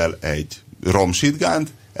veszel egy romsitgánt,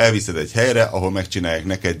 elviszed egy helyre, ahol megcsinálják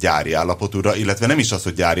neked gyári állapotúra, illetve nem is az,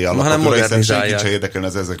 hogy gyári állapotúra, hiszen senkit se érdekelne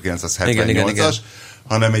az 1978-as,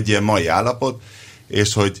 hanem egy ilyen mai állapot,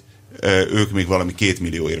 és hogy ők még valami 2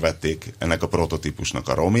 millióért vették ennek a prototípusnak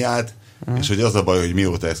a romját, és hogy az a baj, hogy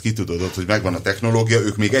mióta ez kitudódott, hogy megvan a technológia,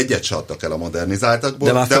 ők még egyet se adtak el a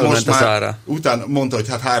modernizáltakból, de most már utána mondta, hogy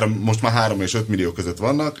hát most már 3 és 5 millió között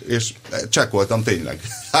vannak, és csekkoltam tényleg.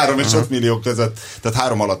 3 és 5 millió között, tehát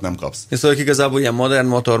 3 alatt nem kapsz. És szóval igazából ilyen modern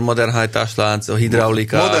motor, modern hajtáslánc, a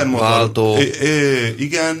hidraulika, váltó.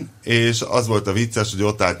 Igen, és az volt a vicces, hogy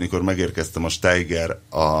ott állt, mikor megérkeztem a Steiger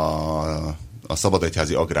a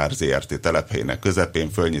Szabadegyházi Agrár ZRT telephelyének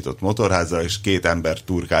közepén fölnyitott motorházzal, és 2 ember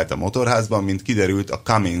turkált a motorházban, mint kiderült, a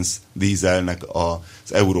Cummins dízelnek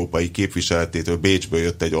az európai képviseletétől Bécsből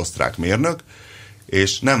jött egy osztrák mérnök,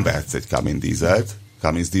 és nem vehetsz egy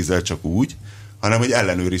Cummins dízelt csak úgy, hanem hogy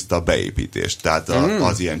ellenőrizte a beépítést. Tehát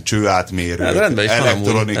az ilyen csőátmérő,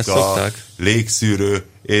 elektronika, légszűrő,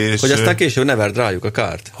 és... Hogy aztán később ne verd rájuk a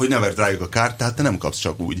kárt. Hogy ne verd rájuk a kárt, tehát te nem kapsz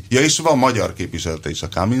csak úgy. Ja, és van magyar képviselete is a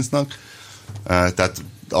Cummins-nak, tehát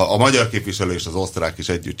a magyar képviselő és az osztrák is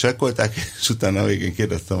együtt csekkolták, és utána a végén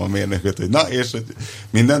kérdeztem a mérnököt, hogy na, és hogy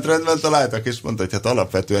mindent rendben találtak, és mondta, hogy hát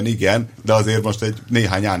alapvetően igen, de azért most egy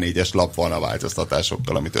néhány A4-es lap van a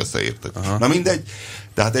változtatásokkal, amit összeírtak. Aha. Na mindegy,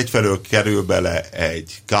 tehát egyfelől kerül bele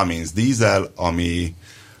egy Cummins dízel,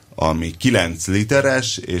 ami 9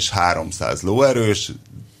 literes, és 300 lóerős,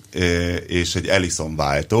 és egy Ellison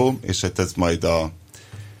váltó, és hát ez majd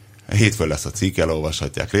hétfőn lesz a cikk,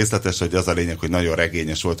 elolvashatják részletes, hogy az a lényeg, hogy nagyon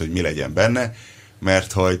regényes volt, hogy mi legyen benne,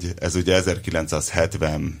 mert hogy ez ugye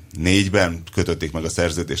 1974-ben kötötték meg a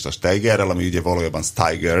szerződést a Steigerrel, ami ugye valójában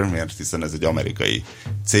Steiger, mert hiszen ez egy amerikai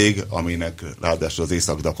cég, aminek ráadásul az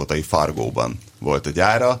észak-dakotai Fargóban volt a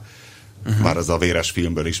gyára. Már az a véres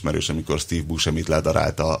filmből ismerős, amikor Steve Buscemi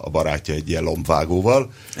ledarálta a barátja egy ilyen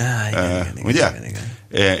lombvágóval. Igen.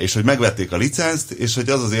 És hogy megvették a licenzt, és hogy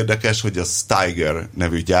az érdekes, hogy a Steiger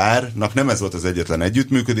nevű gyárnak nem ez volt az egyetlen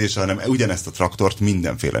együttműködése, hanem ugyanezt a traktort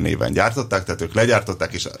mindenféle néven gyártották, tehát ők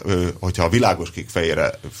legyártották, és hogyha a világos kék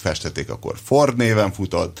fejére festették, akkor Ford néven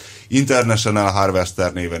futott, International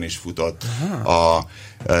Harvester néven is futott. A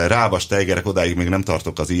Rába Steigerek odáig még nem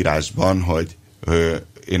tartok az írásban, hogy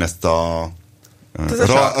én ezt a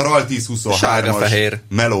RAL 1023-as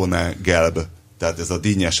Melone gelb, tehát ez a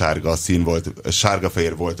dínyesárga szín volt,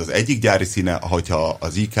 sárga-fehér volt az egyik gyári színe, hogyha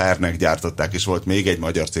az IKR-nek gyártották, és volt még egy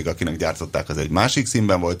magyar cég, akinek gyártották, az egy másik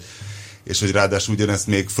színben volt, és hogy ráadásul ugyanezt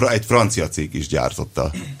még egy francia cég is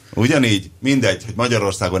gyártotta. Ugyanígy, mindegy, hogy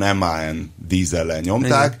Magyarországon MAN dízellel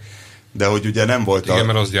nyomták, de hogy ugye nem volt igen,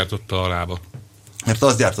 mert azt gyártotta a Rába. Mert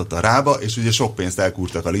azt gyártotta a Rába, és ugye sok pénzt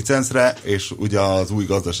elkúrtak a licencre, és ugye az új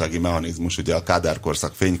gazdasági mechanizmus, ugye a Kádár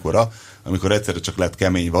korszak fénykora, amikor egyszerre csak lett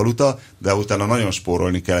kemény valuta, de utána nagyon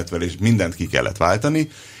spórolni kellett vele, és mindent ki kellett váltani,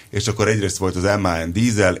 és akkor egyrészt volt az MAN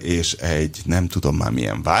dízel, és egy nem tudom már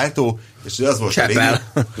milyen váltó, és az volt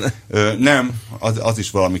Csepel. Nem, az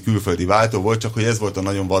is valami külföldi váltó volt, csak hogy ez volt a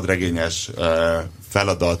nagyon vadregényes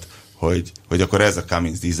feladat, hogy akkor ez a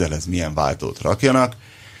Cummins dízelhez milyen váltót rakjanak,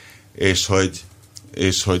 és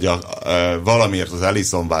hogy valamiért az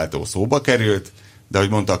Ellison váltó szóba került, de hogy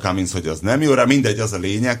mondta a Cummins, hogy az nem jó rá, mindegy, az a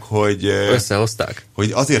lényeg, hogy összehozták.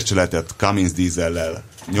 Hogy azért se lehetett Cummins dízellel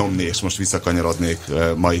nyomni, és most visszakanyarodnék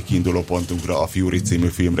mai kiinduló pontunkra, a Fury című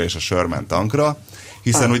filmre és a Sherman tankra,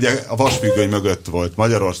 hiszen ugye a vasfüggöny mögött volt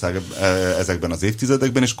Magyarország ezekben az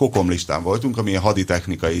évtizedekben, és kokomlistán voltunk, ami a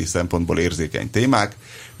haditechnikai szempontból érzékeny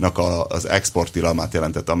témáknak az exporttilalmát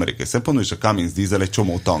jelentett amerikai szempontból, és a Cummins dízel egy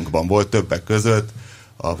csomó tankban volt, többek között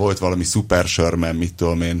volt valami Super Sherman, mit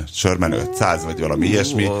tudom én, Sherman 500, vagy valami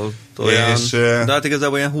ilyesmi. És, de hát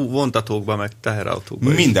igazából ilyen vontatókban, meg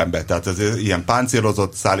teherautókban. Mindenben, tehát az ilyen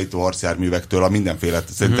páncélozott szállító harcjárművektől a mindenféle,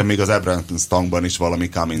 szerintem még az Abrams tankban is valami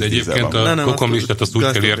Cummins dízel van. De egyébként a kokomlistát azt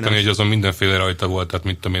úgy kell érteni, hogy azon mindenféle rajta volt, tehát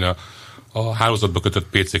mint amilyen a hálózatba kötött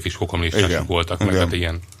PC-k is kokomlistások voltak, meg tehát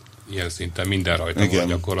ilyen szinten minden rajta volt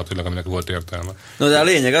gyakorlatilag, aminek volt értelme. No, de a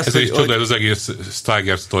lényeg az, hogy... Ez az egész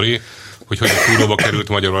Steiger sztori, hogy a túróba került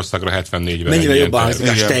Magyarországra 74-ben. Mennyivel jobban hangzik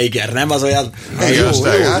a Steiger, nem? Az olyan...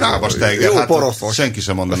 Rába Steiger, hát senki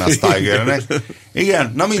sem mondaná Steigernek.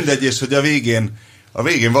 Igen, na mindegy, és hogy a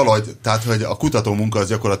végén valahogy, tehát hogy a kutatómunka az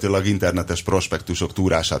gyakorlatilag internetes prospektusok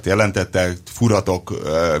túrását jelentette, furatok,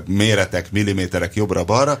 méretek, milliméterek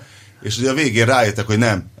jobbra-balra, és ugye a végén rájöttek, hogy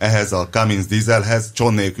nem, ehhez a Cummins dízelhez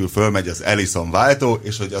cson nélkül fölmegy az Ellison váltó,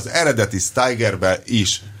 és hogy az eredeti Steigerben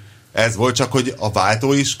is ez volt, csak hogy a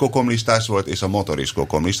váltó is kokomlistás volt, és a motor is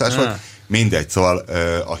kokomlistás volt. Mindegy, szóval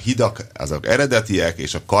a hidak azok eredetiek,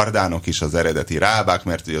 és a kardánok is az eredeti rábák,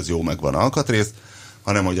 mert hogy az jó megvan alkatrész,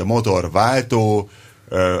 hanem hogy a motor váltó,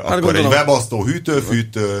 akkor egy webosztó,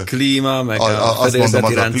 hűtőfűtő, klíma, meg a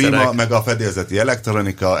fedélzeti klíma, meg a fedélzeti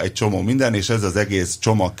elektronika, egy csomó minden, és ez az egész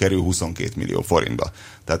csomag kerül 22 millió forintba.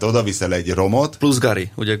 Tehát oda viszel egy romot. Plusz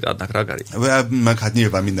gari, ugye adnak rá gari. Meg hát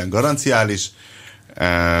nyilván minden garanciális,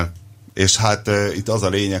 és hát itt az a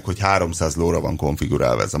lényeg, hogy 300 lóra van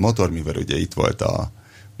konfigurálva ez a motor, mivel ugye itt volt a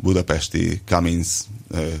budapesti Cummins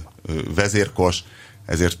vezérkos,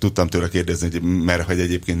 ezért tudtam tőle kérdezni, hogy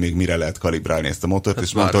egyébként még mire lehet kalibrálni ezt a motort, hát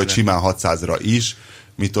és mondta, hogy simán 600-ra is,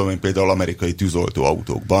 mit tudom én, például amerikai tűzoltó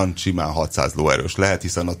autókban simán 600 lóerős lehet,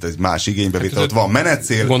 hiszen ott egy más igénybevétel, hát, ott van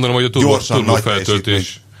menetcél, gondolom, hogy a turbo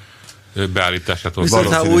feltöltés beállítását.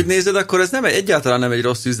 Viszont ha úgy nézed, akkor ez nem egyáltalán nem egy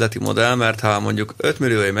rossz üzleti modell, mert ha mondjuk 5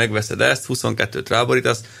 millióért megveszed ezt, 22-t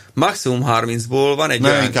ráborítasz, maximum 30-ból van egy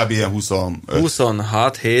olyan... inkább ilyen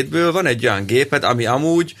 26-7-ből van egy olyan géped, ami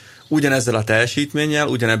amúgy ugyanezzel a teljesítménnyel,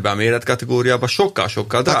 ugyanebben a méretkategóriában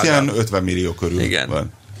sokkal-sokkal drágább. Hát ilyen 50 millió körül igen.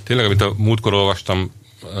 van. Tényleg, amit a múltkor olvastam,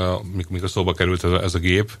 mikor szóba került ez a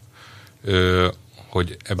gép,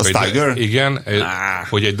 hogy ebben igen,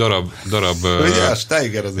 hogy egy darab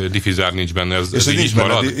diffizár nincs benne, ez így nincs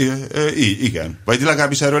marad. Igen. Vagy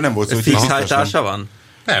legalábbis erről nem volt szó. Fixhajtása van?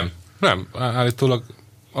 Nem. Állítólag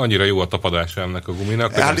annyira jó a tapadása ennek a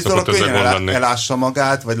guminak, hogy állítólag könnyen elássa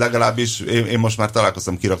magát, vagy legalábbis én most már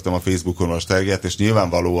találkoztam, kiraktam a Facebookon a Steigert, és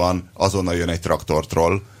nyilvánvalóan azonnal jön egy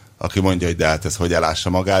traktortroll, aki mondja, hogy de hát ez hogy elássa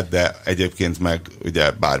magát, de egyébként meg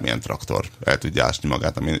ugye bármilyen traktor el tudja ásni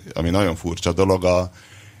magát, ami nagyon furcsa dolog.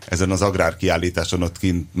 Ezen az agrárkiállításon ott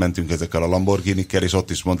kint mentünk ezekkel a Lamborghinikkel, és ott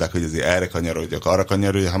is mondták, hogy azért erre kanyarodjak, arra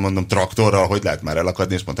kanyarodjak, hát mondom, traktorral, hogy lehet már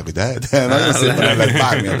elakadni, és mondták, hogy de nagyon szépen el lehet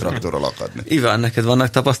bármilyen traktorral akadni. Iván, neked vannak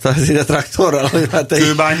tapasztalat a traktorral? Hogy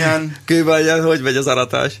Kőbányán, hogy megy az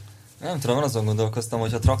aratás? Nem tudom, azon gondolkoztam,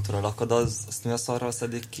 hogy ha traktorral akad, azt mi a szarral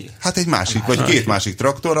szedik ki? Hát egy másik, vagy két másik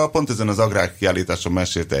traktorral, pont ezen az agrárkiállításon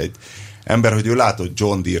mesélte egy ember, hogy ő látott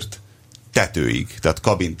John Deere-t tetőig, tehát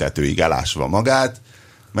kabintetőig elásva magát,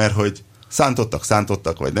 mert hogy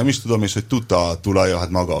szántottak, vagy nem is tudom, és hogy tudta a tulaja, hát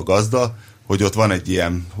maga a gazda, hogy ott van egy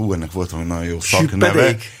ilyen, ennek volt valami nagyon jó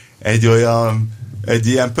szakneve, egy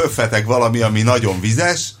ilyen pöffeteg valami, ami nagyon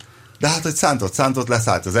vizes, de hát, hogy szántott,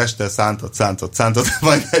 leszállt az este, szántott,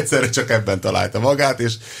 majd egyszerre csak ebben találta magát,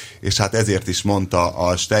 és hát ezért is mondta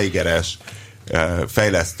a Steigeres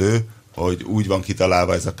fejlesztő, hogy úgy van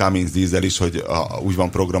kitalálva ez a Cummins dízel is, hogy úgy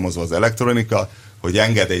van programozva az elektronika, hogy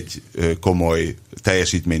enged egy komoly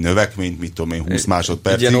teljesítmény növekményt, mit tudom én, 20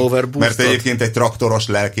 másodpercig, mert egyébként egy traktoros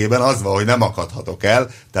lelkében az van, hogy nem akadhatok el,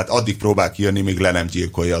 tehát addig próbál kijönni, míg le nem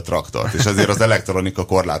gyilkolja a traktort. És azért az elektronika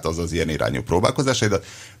korlátozza az ilyen irányú próbálkozásaidat.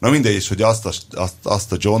 Na mindegy is, hogy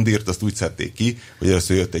azt a John Deere-t azt úgy szedték ki, hogy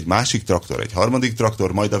először jött egy másik traktor, egy harmadik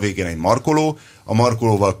traktor, majd a végén egy markoló, a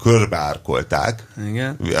markolóval körbeárkolták,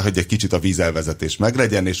 igen, hogy egy kicsit a vízelvezetés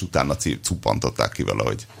meglegyen, és utána cuppantották ki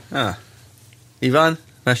valahogy. Iván,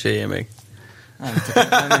 meséljél még.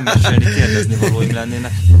 Nem mesélni, kérdezni valóim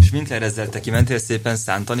lennének. És Winkler te kimentél szépen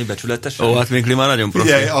szántani becsületesen? Ó, hát Winkler már nagyon profi.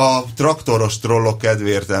 Figyelj, a traktoros trollok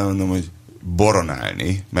kedvéért elmondom, hogy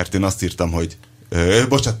boronálni, mert én azt írtam, hogy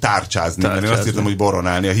tárcsázni, mert én azt írtam, hogy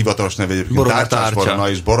boronálni, a hivatalos neve egyébként tárcsás borona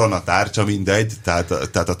és borona tárcsa, mindegy,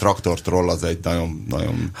 tehát a traktor troll az egy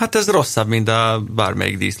nagyon... Hát ez rosszabb, mint a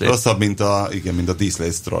bármelyik díszlés. Rosszabb, mint a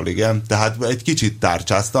díszlés troll, igen. Tehát egy kicsit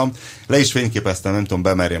tárcsáztam, le is fényképeztem, nem tudom,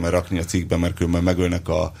 bemerjem rakni a cikkbe, mert különben megölnek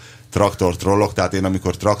a traktor trollok, tehát én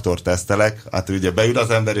amikor traktor tesztelek, hát ugye beül az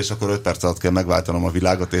ember, és akkor 5 perc alatt kell megváltanom a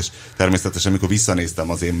világot, és természetesen amikor visszanéztem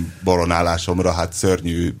az én boronálásomra, hát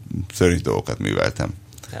szörnyű dolgokat műveltem.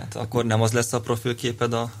 Tehát akkor nem az lesz a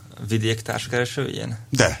profilképed a vidék társkeresőjén?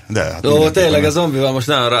 De. Hát tényleg a zombival most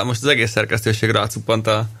az egész szerkesztőség rácuppant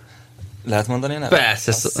a... Lehet mondani nevet?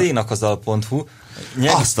 Persze. A szénakazal.hu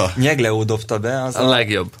Nyegleó dobta be az a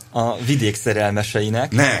legjobb. A vidék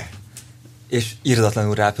szerelmeseinek. Ne! És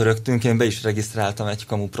irdatlanul rápörögtünk, én be is regisztráltam egy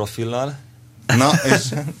kamu profillal. Na,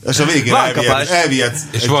 és a végén elvihetsz.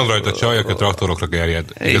 És van rajta csaj, aki a traktorokra gerjed.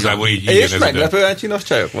 Igazából így és meglepően csinos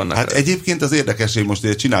csajok vannak. Hát egyébként az érdekes, hogy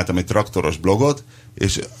most csináltam egy traktoros blogot,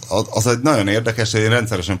 és az egy nagyon érdekes, hogy én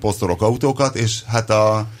rendszeresen posztolok autókat, és hát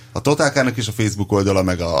a Totálkának is a Facebook oldala,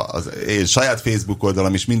 meg az én saját Facebook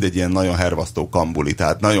oldalam is mindegy ilyen nagyon hervasztó kambuli,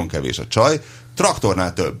 tehát nagyon kevés a csaj.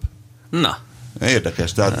 Traktornál több. Na.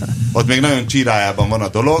 Érdekes, tehát ott még nagyon csírájában van a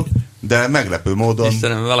dolog, de meglepő módon...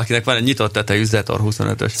 Istenem, valakinek van egy nyitott tetejű Zetor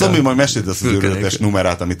 25-ös. Szóval majd meséld azt az őrületes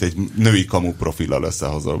numerát, amit egy női kamu profillal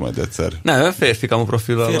összehozol majd egyszer. Nem, férfi kamu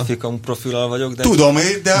profillal. Férfi kamu profillal vagyok, de... Tudom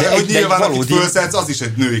én, de hogy nyilván akit fölszedsz, az is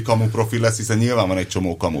egy női kamu profil lesz, hiszen nyilván van egy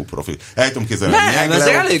csomó kamu profil. El tudom képzelni, nem, ez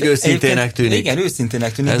elég őszintének tűnik. Igen,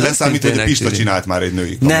 őszintének tűnik. Leszámít, hogy a Pista csinált már egy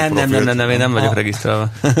női kamu profilt. Nem, én nem vagyok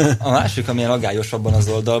regisztrálva. A másik, amilyen aggályosabban az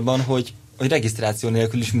oldalban, hogy regisztráció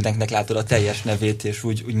nélkül is mindenkinek látod a teljes nevét és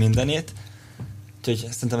úgy mindenét. Úgyhogy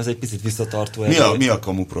szerintem ez egy picit visszatartó. Mi a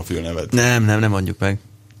kamu profil neved? Nem mondjuk meg.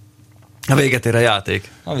 A véget ér a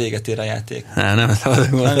játék. A véget ér a játék. Nem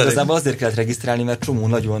igazából azért kellett regisztrálni, mert csomó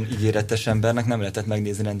nagyon ígéretes embernek nem lehetett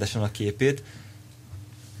megnézni rendesen a képét.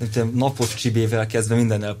 Napos csibével kezdve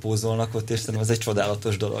mindennel pózolnak ott, és szerintem ez egy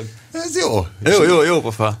csodálatos dolog. Ez jó. Jó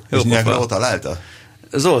pofa. És Nyegleó találta?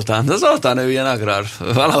 Zoltán ő ilyen agrár.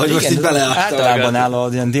 Valahogy igen, most így beleállta. Általában áll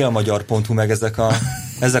ilyen délmagyar.hu meg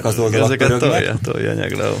ezek az oldalak pörögnek. Tolja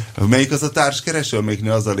Nyegleó. Melyik az a társkereső,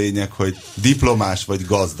 amiknél az a lényeg, hogy diplomás vagy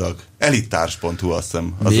gazdag? Elittárs.hu, azt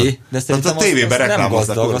hiszem. De szerintem a tévében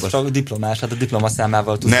reklámoznak. Nem gazdag, az csak diplomás, hát a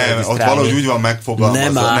diplomaszámával tudsz regisztrálni. Nem, ott valahogy úgy van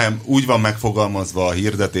megfogalmazva, úgy van megfogalmazva a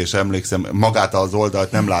hirdetés, emlékszem, magát az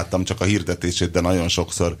oldalt nem láttam, csak a hirdetését, de nagyon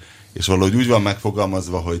sokszor, és valahogy úgy van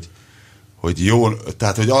megfogalmazva, hogy jó,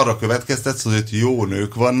 tehát hogy arra következtetsz, hogy jó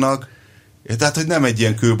nők vannak, tehát, hogy nem egy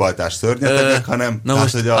ilyen kőbaltás szörnyetegek, hanem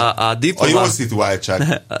tehát, hogy a jó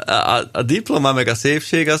szituáltság. A diploma meg a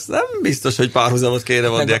szépség, az nem biztos, hogy párhuzamot kéne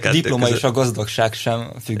vonni a kettő diploma között. És a gazdagság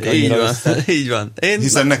sem függ annyira össze. Így van.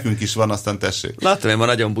 Hiszen nekünk is van, aztán tessék. Láttam én ma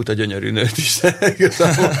nagyon buta gyönyörű nőt is.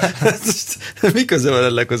 Mi köze van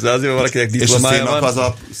ennek hozzá? Azért valakinek diplomája van. És a szénak az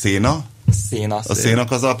a széna? A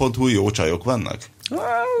szénak az a.hu jó csajok vannak?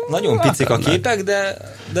 Nagyon picik a képek,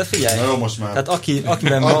 de figyelj. Na jó, most már. Tehát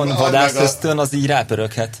akiben van vadászösztön, az így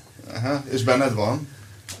rápöröghet. Aha, és benned van?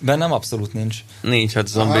 Bennem abszolút nincs. Nincs, hát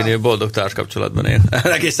Zombinél boldog társkapcsolatban él.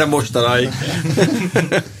 Egészen mostanáig.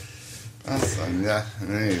 Azt mondja,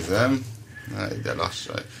 nézem. De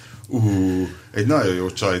lassan. Egy nagyon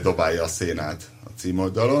jó csaj dobálja a szénát a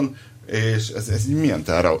címoldalon, és ez milyen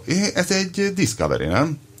tára? Ez egy Discovery,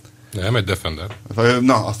 nem? Nem, egy Defender.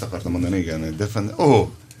 Na, azt akartam mondani, igen, egy Defender.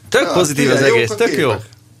 Tök pozitív az egész, tök jó.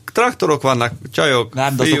 Traktorok vannak, csajok,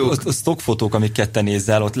 fiúk. Azok stockfotók, amik ketten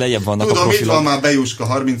nézzel, ott lejjebb vannak a profilok. Tudom, itt van már Bejuska,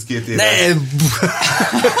 32 éves. Nem!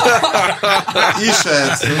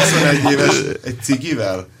 Isert, 21 éves, egy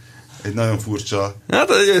cigivel. Egy nagyon furcsa. Hát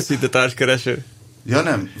ez egy őszinte társkereső. Ja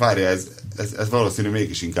nem, várja, ez valószínű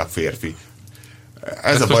mégis inkább férfi.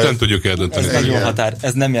 Ezt most nem tudjuk eldönteni. Ez nagyon határ,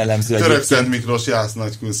 ez nem jellemző. Török Szent Miklós, Jász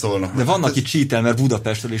Nagykun szólnak. De van, aki cheatel, mert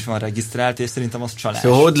Budapestről is van regisztrált, és szerintem az csalás.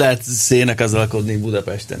 Szóval hogy lehet szénekazalkodni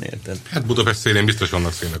Budapesten, érted? Hát Budapest szélén biztos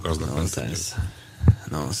vannak szénekaznak.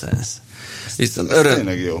 Nonsense. Viszont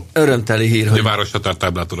örömteli hír, hogy a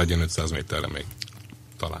városhatártáblától legyen 500 méterre még.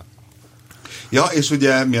 Talán. Ja, és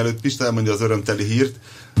ugye, mielőtt Pista elmondja az örömteli hírt,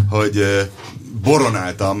 hogy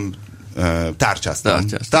boronáltam,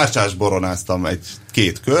 tárcsás boronáztam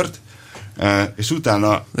két kört, és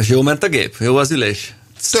utána... És jó ment a gép? Jó az ülés?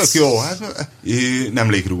 Tök jó, hát nem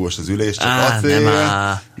légrugós az ülés, csak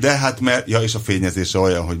acél, de hát és a fényezése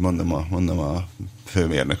olyan, hogy mondom a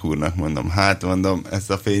főmérnök úrnak, mondom, ezt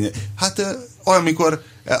a hát olyan, mikor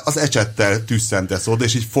az ecsettel tüsszentesz oda,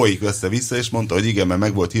 és így folyik össze-vissza, és mondta, hogy igen, mert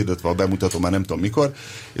meg volt hirdetve a bemutató, már nem tudom mikor,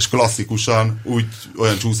 és klasszikusan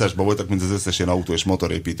olyan csúszásban voltak, mint az összes ilyen autó- és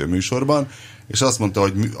motorépítő műsorban, és azt mondta,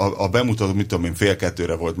 hogy a bemutató, mit tudom én,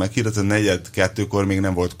 1:30 volt meghirdetve, 1:45 még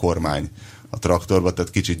nem volt kormány a traktorba,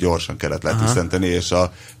 tehát kicsit gyorsan kellett letüsszenteni, és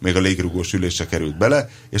még a légrugós ülés se került bele,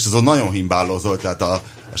 és azon nagyon himbálózott, tehát a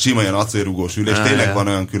sima ilyen acélrugós ülés, tényleg van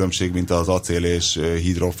olyan különbség, mint az acél és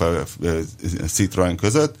hidro Citroen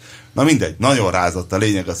között. Na mindegy, nagyon rázott. A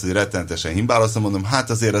lényeg az, hogy rettenetesen himbáloztam, mondom, hát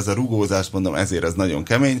azért ez a rugózás, mondom, ezért ez nagyon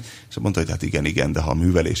kemény, és mondta, hogy hát igen, de ha a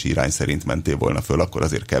művelési irány szerint mentél volna föl, akkor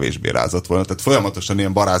azért kevésbé rázott volna. Tehát folyamatosan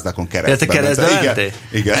ilyen barázdákon keresztbe mentél.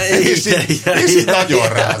 Igen. És így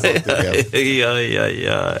nagyon rázott.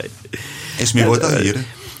 Jaj. És mi volt a hír?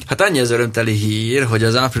 Hát annyi az örömteli hír, hogy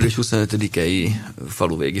az április 25-i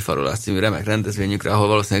Faluvégi Farolás című remek rendezvényükre, ahol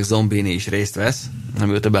valószínűleg Zombini is részt vesz,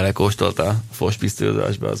 amióta belekóstolt a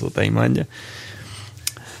fospisztőzásba, azóta imádja.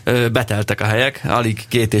 Beteltek a helyek, alig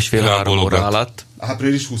 2,5-3 óra alatt.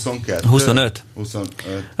 Április 22? 25.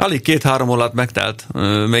 Alig 2-3 óra alatt megtelt.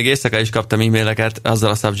 Még éjszaka is kaptam e-maileket azzal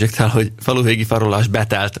a subject-tel, hogy Faluvégi Farolás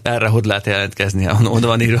betelt. Erre hogy lehet jelentkezni? Oda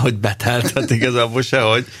van írva, hogy betelt. Hát igazából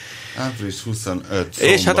sehogy. Április 25.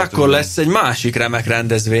 És hát akkor lesz egy másik remek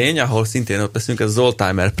rendezvény, ahol szintén ott leszünk, ez az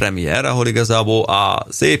Oldtimer Premier, ahol igazából a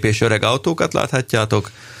szép és öreg autókat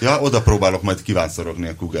láthatjátok. Ja, oda próbálok majd kívánszorogni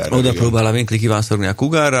a Cougarra. Oda próbál a Winkli kívánszorogni a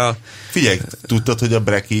Cougarra. Figyelj, tudtad, hogy a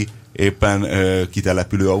Breki éppen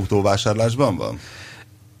kitelepülő autóvásárlásban van?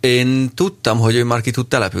 Én tudtam, hogy ő már ki tud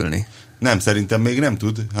települni. Nem, szerintem még nem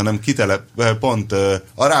tud, hanem pont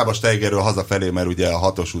a Rábasteigerről hazafelé, mert ugye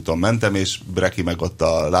a 6-os úton mentem, és Breki meg ott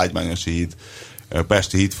a Lágymányosi híd,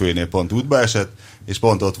 Pesti hídfőjénél pont útba esett, és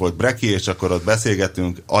pont ott volt Breki, és akkor ott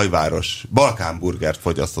beszélgettünk, Ajváros, balkánburgert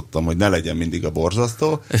fogyasztottam, hogy ne legyen mindig a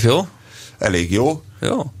borzasztó. És jó? Elég jó.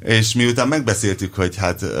 Jó. És miután megbeszéltük, hogy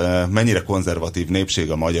hát mennyire konzervatív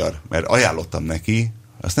népség a magyar, mert ajánlottam neki,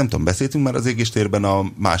 azt nem tudom, beszéltünk már az égéstérben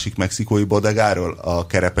a másik mexikói bodegáról, a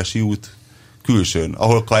Kerepesi út külsőn,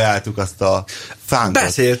 ahol kajáltuk azt a fánkot.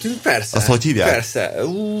 Beszéltünk, persze. Azt hogy hívják? Persze.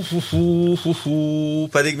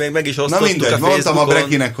 Pedig még meg is osztottuk a Facebookon. Mondtam a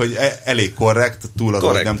Brekinek, hogy elég korrekt, túl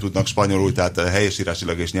azon, hogy nem tudnak spanyolul, tehát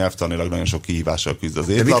helyesírásilag és nyelvtanilag nagyon sok kihívással küzd az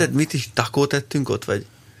étlap. De mit is takót ettünk ott, vagy?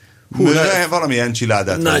 Valami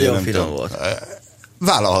enchiládát. Nagyon finom volt.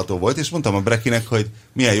 Vállalható volt, és mondtam a Brekinek, hogy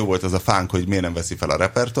milyen jó volt az a fánk, hogy miért nem veszi fel a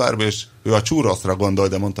repertoárba, és ő a churrosra gondol,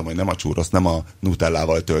 de mondtam, hogy nem a churros, nem a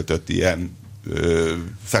nutellával töltött ilyen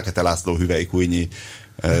Fekete László hüvelykújnyi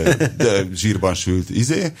zsírban sült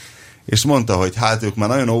és mondta, hogy hát ők már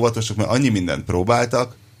nagyon óvatosok, mert annyi mindent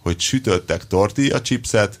próbáltak, hogy sütöttek tortilla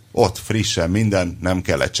chipset, ott frissen minden, nem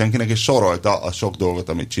kellett senkinek, és sorolta a sok dolgot,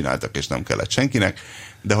 amit csináltak, és nem kellett senkinek,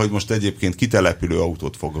 de hogy most egyébként kitelepülő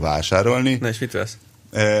autót fog vásárolni. Na és mit vesz?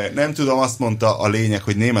 Nem tudom, azt mondta a lényeg,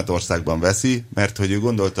 hogy Németországban veszi, mert hogy ő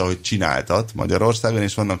gondolta, hogy csináltat Magyarországon,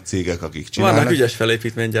 és vannak cégek, akik csinálnak. Vannak ügyes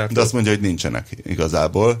felépítménygyártók. De azt mondja, hogy nincsenek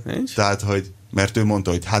igazából. Nincs? Tehát, hogy mert ő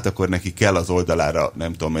mondta, hogy hát akkor neki kell az oldalára,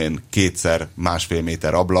 nem tudom én, 2x1,5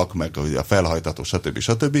 méter ablak, meg a felhajtató,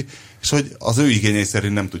 stb. És hogy az ő igényei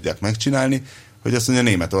szerint nem tudják megcsinálni, hogy azt mondja,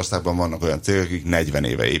 Németországban vannak olyan cégek, akik 40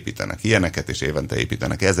 éve építenek ilyeneket, és évente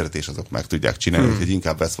építenek 1000-et, és azok meg tudják csinálni, hogy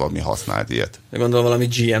inkább vesz valami használt ilyet. De gondolom valami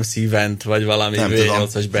GMC Vent, vagy valami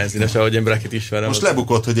V8-as benzines, ahogy én Brekit ismerem. Most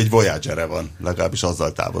lebukott, hogy egy Voyager-e van, legalábbis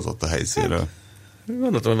azzal távozott a helyszínről.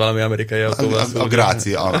 Gondoltam, hogy valami amerikai autóval. A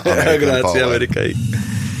Grácia amerikai.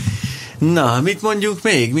 Na, mit mondjuk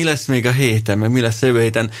még? Mi lesz még a héten, meg mi lesz a jövő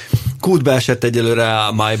héten? Kútbe esett egyelőre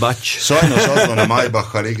a Maybach. Sajnos az van a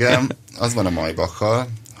Maybachal, igen. Az van a Maybachal,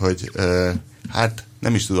 hogy hát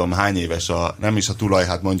nem is tudom hány éves nem is a tulaj,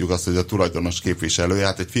 hát mondjuk azt, hogy a tulajdonos képviselője,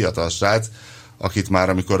 hát egy fiatal srác, akit már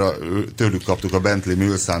amikor tőlük kaptuk a Bentley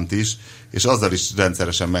Mulsanne-t is, és azzal is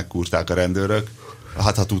rendszeresen megkúrták a rendőrök,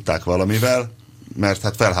 hát ha tudták valamivel, mert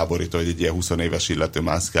hát felháborító, hogy egy ilyen 20 éves illető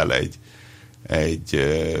mászkál egy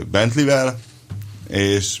Bentleyvel,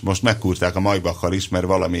 és most megkúrták a Maybachal is, mert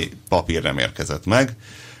valami papír nem érkezett meg,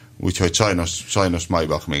 úgyhogy sajnos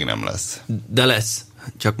Maybach még nem lesz. De lesz,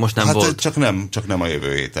 csak most nem volt. Csak nem a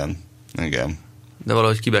jövő héten. Igen. De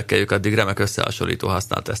valahogy kibekkeljük, addig remek összehasonlító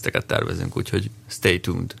használt teszteket tervezünk, úgyhogy stay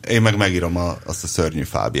tuned. Én meg megírom azt a szörnyű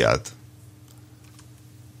Fábiát.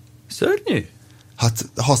 Szörnyű? Hát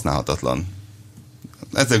használhatatlan.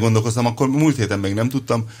 Ezzel gondolkoztam, akkor múlt héten még nem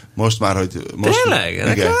tudtam, most már, hogy...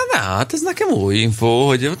 Tényleg? Hát ez nekem új info,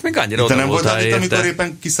 hogy ott még annyira oda voltál érte. Te nem voltál itt, amikor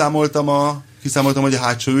éppen kiszámoltam, hogy a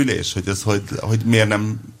hátsó ülés? Hogy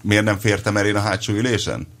miért nem fértem el én a hátsó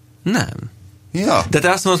ülésen? Nem. Ja. De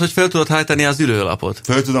te azt mondod, hogy fel tudod hajtani az ülőlapot.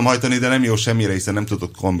 Fel tudom hajtani, de nem jó semmire, hiszen nem tudod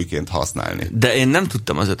kombiként használni. De én nem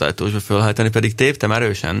tudtam az 5 ajtósba felhajtani, pedig téptem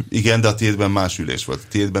erősen. Igen, de a tiédben más ülés volt. A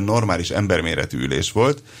tiédben normális emberméretű ülés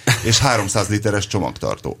volt, és 300 literes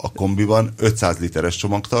csomagtartó. A kombiban 500 literes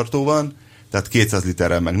csomagtartó van, tehát 200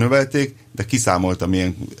 literrel megnövelték, de kiszámoltam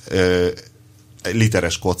ilyen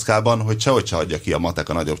literes kockában, hogy sehogy se adja ki a matek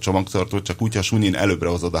a nagyobb csomagtartót, csak úgy, ha sunyin előbbre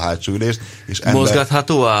hozod a hátsó ülést. És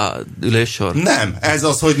mozgatható a üléssor? Nem, ez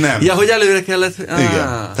az, hogy nem. Ja, hogy előre kellett...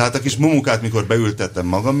 Igen. Tehát a kis mumukát, mikor beültettem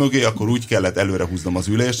magam mögé, akkor úgy kellett előre húznom az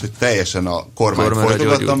ülést, hogy teljesen a kormányt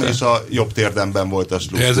folytogattam, és a jobb térdemben volt a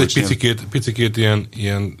slusz. Ez egy picikét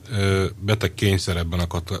ilyen beteg kényszer ebben a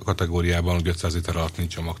kategóriában, hogy 500 liter alatt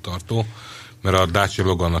nincs csomagtartó, mert a Dacia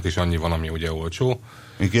Logannak is annyi van, ami ugye olcsó.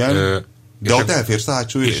 Igen. De ott elférsz a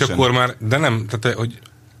hátsó ülésen. És akkor már, de nem, tehát, hogy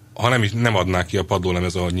ha nem adná ki a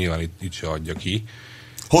padlólemez, ahogy nyilván itt se adja ki.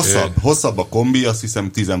 Hosszabb a kombi, azt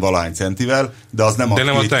hiszem 10-valahány centivel, de az nem de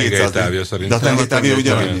nem a tengelytávja szerintem. De a tengelytávja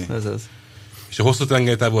ugyanannyi. És a hosszú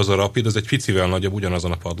tengelytávú az a Rapid, az egy picivel nagyobb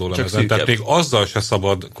ugyanazon a padlólemezen. Tehát még azzal se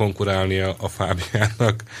szabad konkurálni a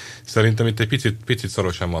Fábiának. Szerintem itt egy picit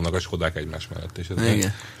szorosan vannak a Skodák egymás mellett. És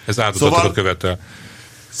ez áldozatot követel.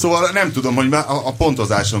 Szóval nem tudom, hogy a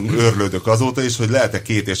pontozáson őrlődök azóta is, hogy lehet-e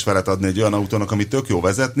 2,5 adni egy olyan autónak, ami tök jó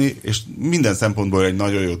vezetni, és minden szempontból egy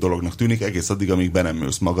nagyon jó dolognak tűnik, egész addig, amíg be nem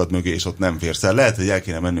ülsz magad mögé, és ott nem férsz el. Lehet, hogy el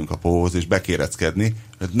kéne mennünk a pohóhoz, és bekéreckedni.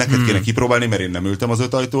 Neked kéne kipróbálni, mert én nem ültem az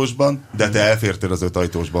 5 ajtósban, de te elfértél az 5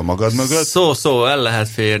 ajtósban magad mögött. El lehet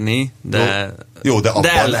férni, de... Jó, de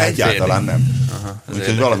abban egyáltalán férni. Nem. Aha,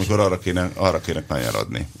 úgyhogy valamikor arra kéne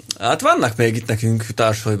kanyarodni. Hát vannak még itt nekünk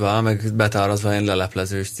társholyban, meg betárazva ilyen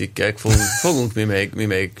leleplezős cikkek. Fogunk mi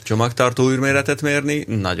még csomagtartó űrméretet mérni,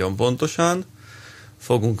 nagyon pontosan.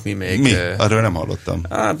 Fogunk mi még... Mi? Arról nem hallottam.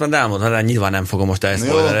 Hát elmondom, nyilván nem fogom most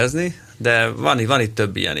elszpoilerezni, de van itt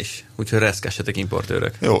több ilyen is. Úgyhogy reszkessetek,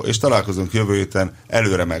 importőrök. Jó, és találkozunk jövő héten.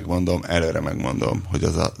 Előre megmondom, hogy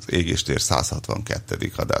az Égéstér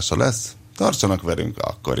 162. adása lesz. Tartsanak velünk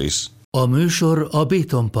akkor is. A műsor a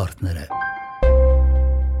Béton partnere.